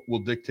flow will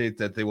dictate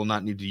that they will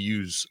not need to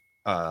use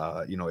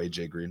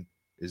AJ Green.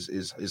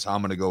 Is how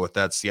I'm going to go with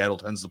that. Seattle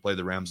tends to play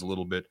the Rams a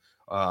little bit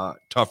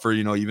tougher,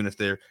 even if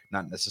they're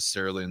not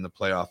necessarily in the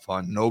playoff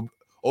hunt.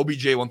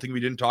 OBJ, one thing we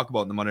didn't talk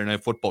about in the Monday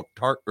Night Football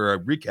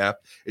recap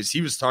is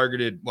he was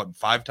targeted, 4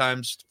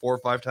 or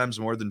 5 times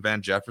more than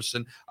Van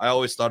Jefferson. I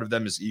always thought of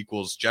them as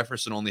equals.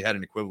 Jefferson only had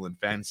an equivalent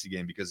fantasy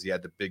game because he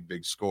had the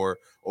big score.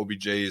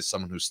 OBJ is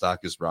someone whose stock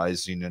is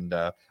rising, and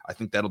I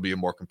think that'll be a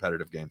more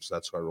competitive game. So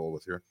that's who I roll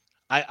with here.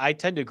 I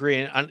tend to agree.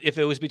 And if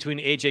it was between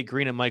AJ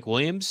Green and Mike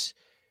Williams,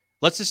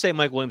 let's just say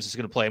Mike Williams is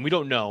going to play, and we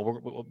don't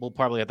know. We'll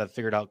probably have that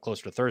figured out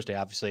closer to Thursday,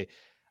 obviously.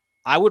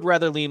 I would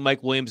rather lean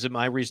Mike Williams, and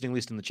my reasoning, at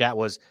least in the chat,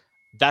 was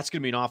that's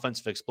going to be an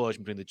offensive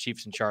explosion between the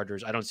Chiefs and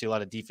Chargers. I don't see a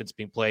lot of defense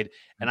being played,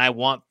 and I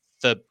want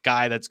the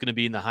guy that's going to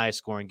be in the highest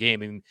scoring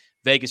game. I mean,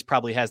 Vegas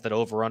probably has that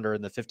over-under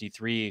in the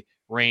 53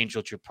 range,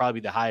 which would probably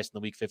be the highest in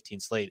the Week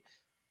 15 slate.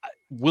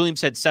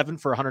 Williams had 7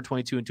 for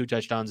 122 and 2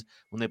 touchdowns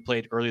when they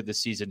played earlier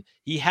this season.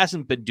 He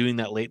hasn't been doing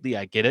that lately.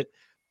 I get it,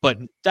 but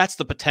that's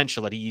the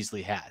potential that he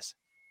easily has.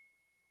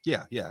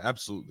 Yeah,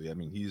 absolutely. I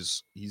mean,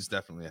 he's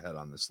definitely ahead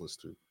on this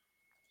list too.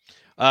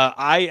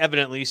 I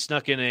evidently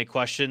snuck in a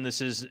question.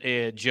 This is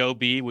a Joe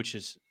B, which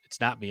is,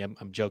 it's not me.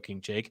 I'm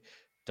joking, Jake.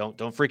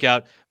 Don't freak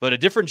out. But a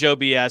different Joe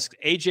B asks,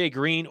 AJ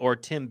Green or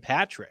Tim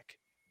Patrick?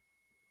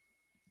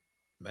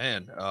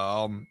 Man,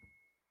 I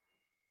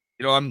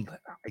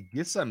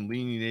guess I'm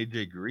leaning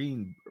AJ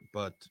Green,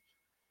 but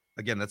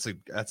again, that's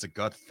a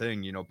gut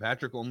thing.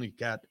 Patrick only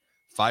got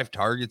 5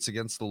 targets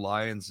against the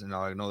Lions, and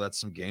I know that's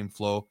some game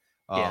flow.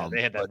 Yeah,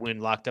 they had that win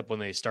locked up when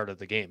they started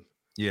the game.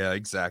 Yeah,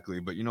 exactly.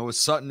 But with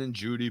Sutton and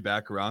Judy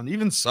back around,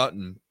 even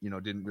Sutton,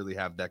 didn't really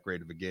have that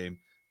great of a game.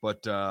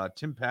 But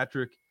Tim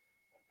Patrick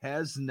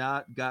has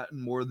not gotten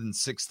more than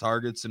 6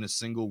 targets in a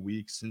single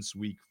week since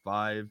week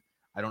 5.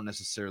 I don't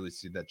necessarily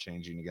see that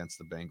changing against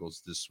the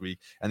Bengals this week.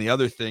 And the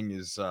other thing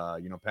is,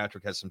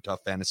 Patrick has some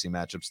tough fantasy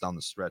matchups down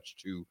the stretch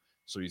too.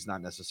 So he's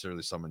not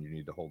necessarily someone you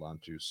need to hold on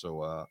to.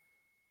 So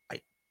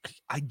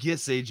I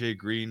guess AJ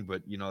Green,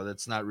 but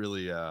that's not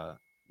really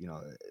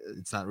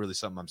it's not really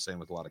something I'm saying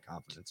with a lot of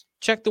confidence.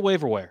 Check the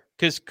waiver wire,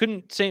 because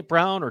couldn't St.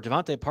 Brown or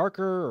Devontae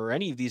Parker or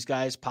any of these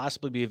guys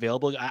possibly be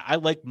available? I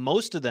like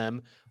most of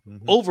them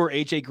over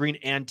AJ Green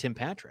and Tim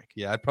Patrick.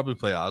 Yeah, I'd probably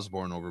play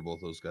Osborne over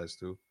both those guys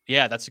too.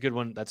 Yeah, that's a good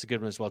one. That's a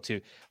good one as well too.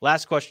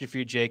 Last question for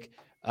you, Jake.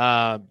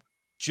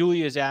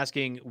 Julia is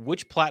asking,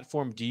 which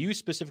platform do you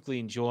specifically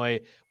enjoy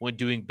when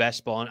doing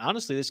best ball? And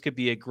honestly, this could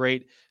be a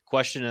great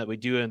question that we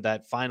do in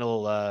that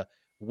final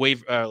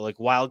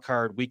wild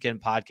card weekend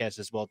podcast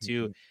as well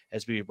too,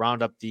 as we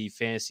round up the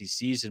fantasy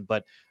season.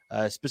 But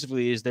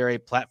specifically, is there a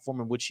platform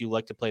in which you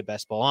like to play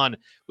best ball on?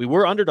 We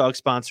were Underdog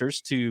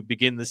sponsors to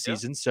begin the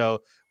season,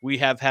 so we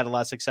have had a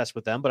lot of success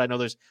with them, but I know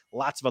there's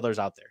lots of others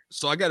out there.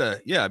 So I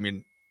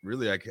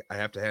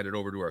have to hand it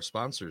over to our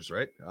sponsors,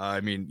 right?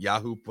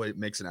 Yahoo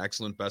makes an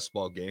excellent best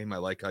ball game. I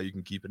like how you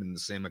can keep it in the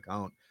same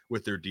account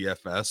with their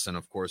DFS. And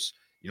of course,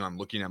 I'm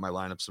looking at my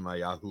lineups in my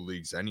Yahoo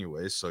leagues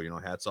anyway. So,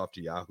 hats off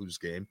to Yahoo's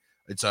game.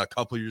 It's a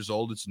couple years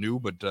old. It's new,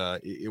 but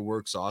it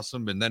works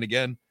awesome. And then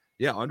again,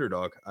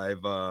 Underdog.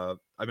 I've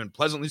been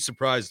pleasantly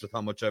surprised with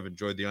how much I've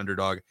enjoyed the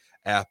Underdog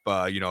app.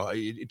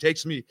 It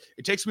takes me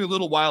a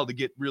little while to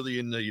get really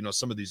into,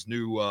 some of these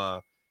new,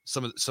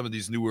 some of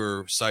these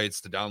newer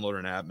sites to download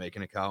an app, make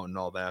an account and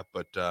all that,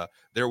 but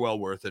they're well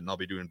worth it. And I'll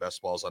be doing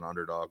best balls on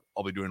Underdog.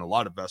 I'll be doing a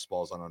lot of best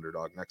balls on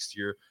Underdog next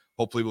year.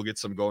 Hopefully we'll get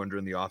some going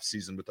during the off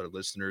season with our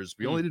listeners.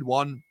 We only did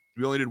one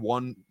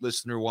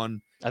listener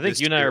one. I think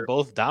you and I are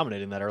both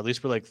dominating that, or at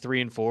least we're like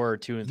 3 and 4 or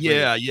 2 and 3.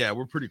 Yeah,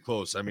 we're pretty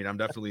close. I'm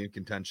definitely in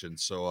contention.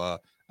 So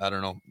I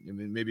don't know.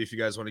 Maybe if you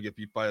guys want to get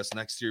beat by us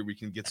next year, we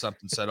can get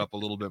something set up a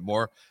little bit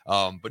more.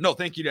 But no,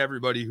 thank you to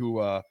everybody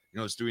who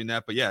is doing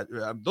that. But yeah,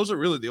 those are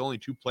really the only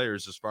 2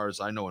 players as far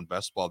as I know in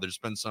best ball. There's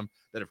been some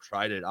that have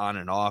tried it on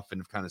and off and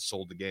have kind of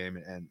sold the game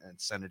and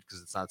sent it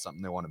because it's not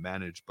something they want to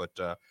manage. But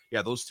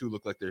those 2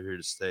 look like they're here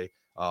to stay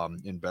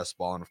in best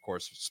ball, and of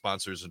course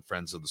sponsors and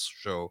friends of the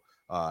show.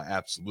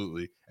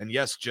 Absolutely. And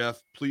yes,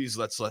 Jeff, please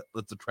let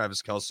the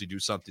Travis Kelce do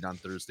something on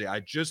Thursday. I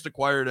just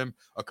acquired him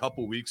a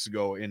couple weeks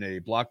ago in a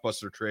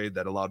blockbuster trade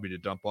that allowed me to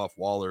dump off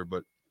Waller,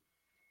 but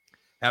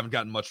haven't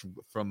gotten much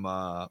from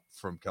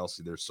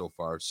Kelce there so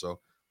far. So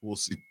we'll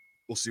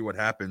see what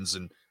happens.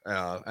 And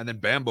then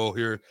Bambo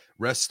here,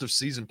 rest of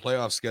season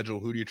playoff schedule.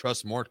 Who do you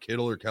trust more,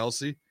 Kittle or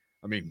Kelce?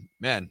 I mean,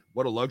 man,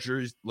 what a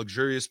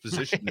luxurious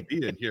position to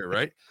be in here,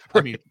 right?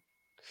 I mean,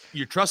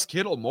 you trust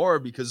Kittle more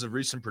because of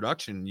recent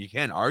production. You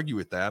can't argue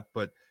with that,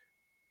 but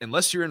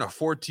unless you're in a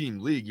 4-team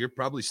league, you're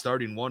probably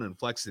starting one and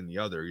flexing the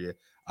other.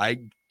 I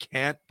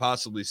can't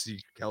possibly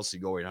see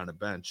Kelce going on a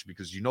bench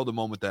because the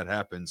moment that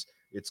happens,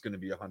 it's going to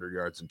be 100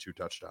 yards and 2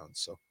 touchdowns.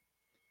 So,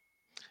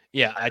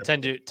 yeah, I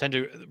tend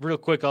to real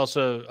quick.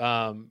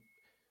 Also,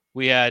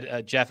 we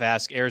had Jeff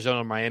ask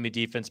Arizona, Miami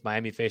defense.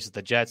 Miami faces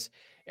the Jets.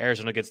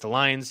 Arizona gets the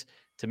Lions.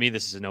 To me,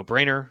 this is a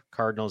no-brainer.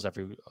 Cardinals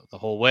the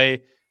whole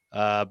way.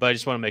 But I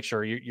just want to make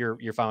sure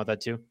you're fine with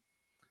that too.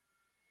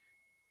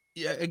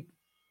 Yeah,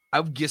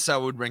 I guess I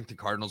would rank the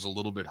Cardinals a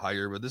little bit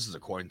higher, but this is a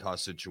coin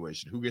toss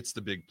situation. Who gets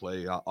the big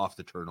play off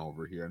the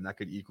turnover here? And that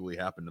could equally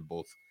happen to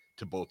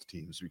both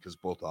teams because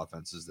both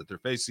offenses that they're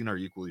facing are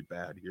equally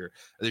bad here.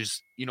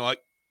 There's,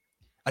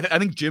 I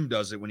think Jim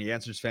does it when he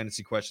answers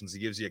fantasy questions. He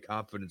gives you a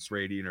confidence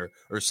rating,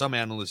 or some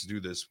analysts do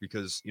this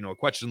because, a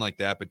question like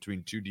that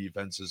between two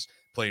defenses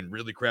playing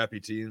really crappy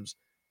teams,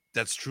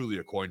 that's truly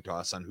a coin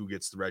toss on who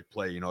gets the right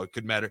play. It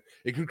could matter.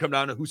 It could come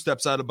down to who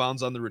steps out of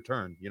bounds on the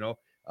return.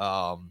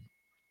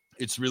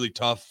 It's really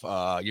tough.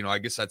 I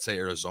guess I'd say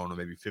Arizona,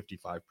 maybe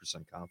 55%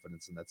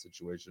 confidence in that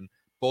situation.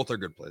 Both are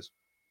good plays.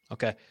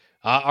 Okay.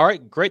 All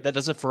right, great. That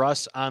does it for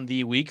us on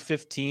the Week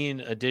 15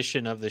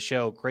 edition of the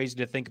show. Crazy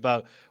to think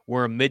about.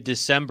 We're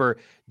mid-December.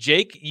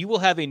 Jake, you will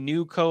have a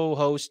new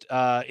co-host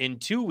in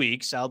 2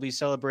 weeks. I'll be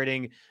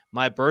celebrating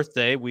my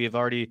birthday. We have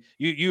already –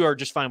 you are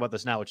just fine about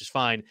this now, which is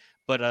fine.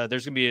 But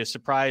there's going to be a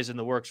surprise in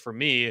the works for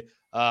me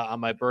on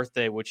my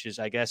birthday, which is,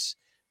 I guess,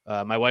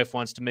 my wife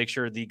wants to make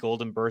sure the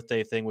golden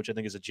birthday thing, which I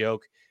think is a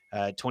joke,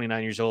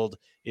 29 years old,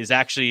 is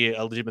actually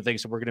a legitimate thing.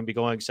 So we're going to be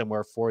going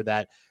somewhere for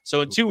that.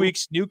 So in 2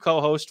 weeks, new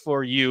co-host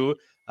for you.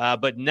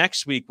 But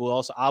next week,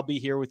 I'll be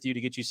here with you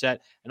to get you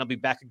set, and I'll be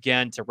back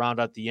again to round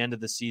out the end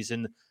of the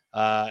season.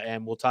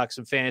 And we'll talk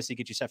some fantasy,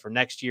 get you set for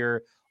next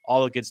year,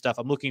 all the good stuff.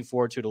 I'm looking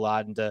forward to it a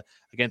lot. And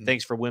again,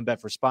 thanks for WynnBET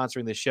for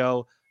sponsoring the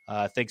show.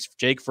 Thanks,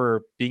 Jake,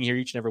 for being here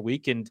each and every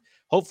week. And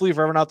hopefully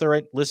for everyone out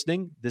there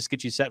listening, this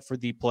gets you set for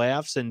the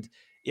playoffs. And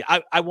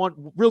I want,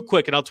 real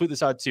quick, and I'll tweet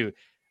this out too,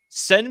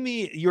 send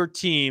me your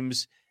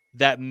teams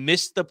that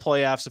missed the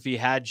playoffs if you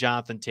had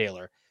Jonathan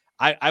Taylor.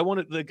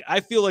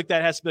 I feel like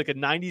that has to be like a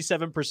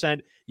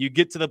 97%. You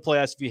get to the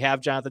playoffs if you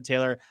have Jonathan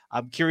Taylor.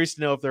 I'm curious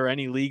to know if there are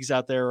any leagues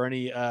out there or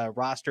any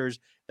rosters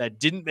that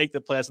didn't make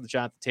the playoffs with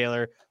Jonathan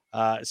Taylor,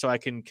 so I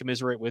can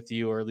commiserate with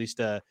you, or at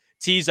least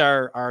tease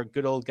our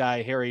good old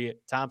guy, Harry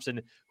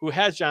Thompson, who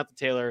has Jonathan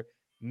Taylor,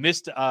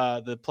 missed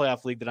the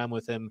playoff league that I'm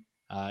with him.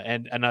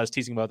 And I was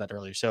teasing about that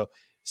earlier. So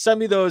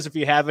send me those if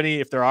you have any,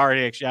 if there are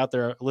any actually out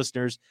there,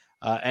 listeners,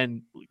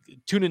 and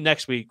tune in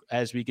next week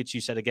as we get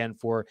you set again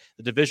for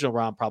the divisional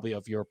round, probably,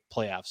 of your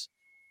playoffs.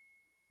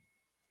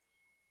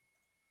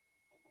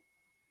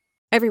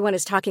 Everyone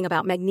is talking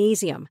about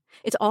magnesium.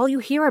 It's all you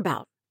hear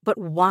about. But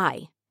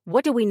why?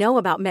 What do we know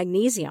about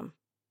magnesium?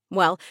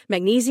 Well,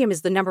 magnesium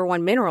is the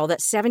 #1 mineral that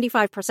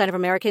 75% of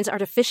Americans are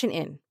deficient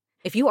in.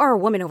 If you are a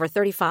woman over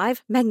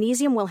 35,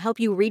 magnesium will help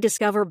you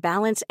rediscover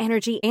balance,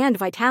 energy, and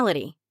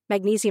vitality.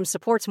 Magnesium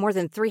supports more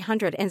than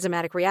 300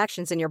 enzymatic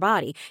reactions in your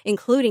body,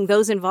 including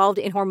those involved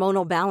in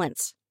hormonal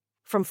balance.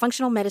 From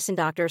functional medicine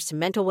doctors to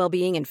mental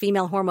well-being and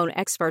female hormone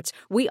experts,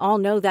 we all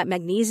know that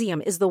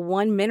magnesium is the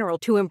one mineral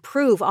to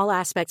improve all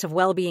aspects of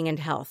well-being and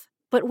health.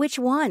 But which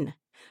one?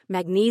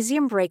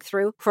 Magnesium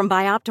Breakthrough from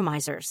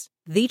Bioptimizers,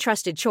 the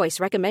trusted choice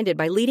recommended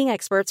by leading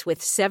experts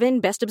with 7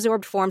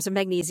 best-absorbed forms of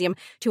magnesium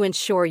to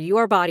ensure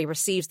your body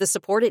receives the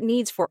support it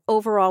needs for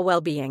overall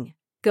well-being.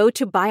 Go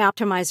to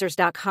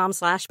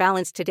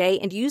bioptimizers.com/balance today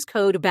and use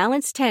code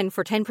BALANCE10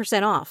 for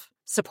 10% off.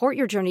 Support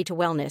your journey to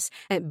wellness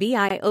at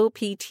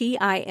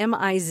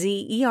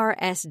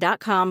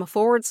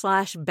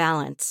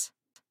bioptimizers.com/balance.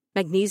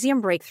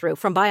 Magnesium Breakthrough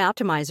from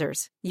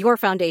Bioptimizers, your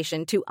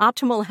foundation to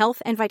optimal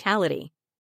health and vitality.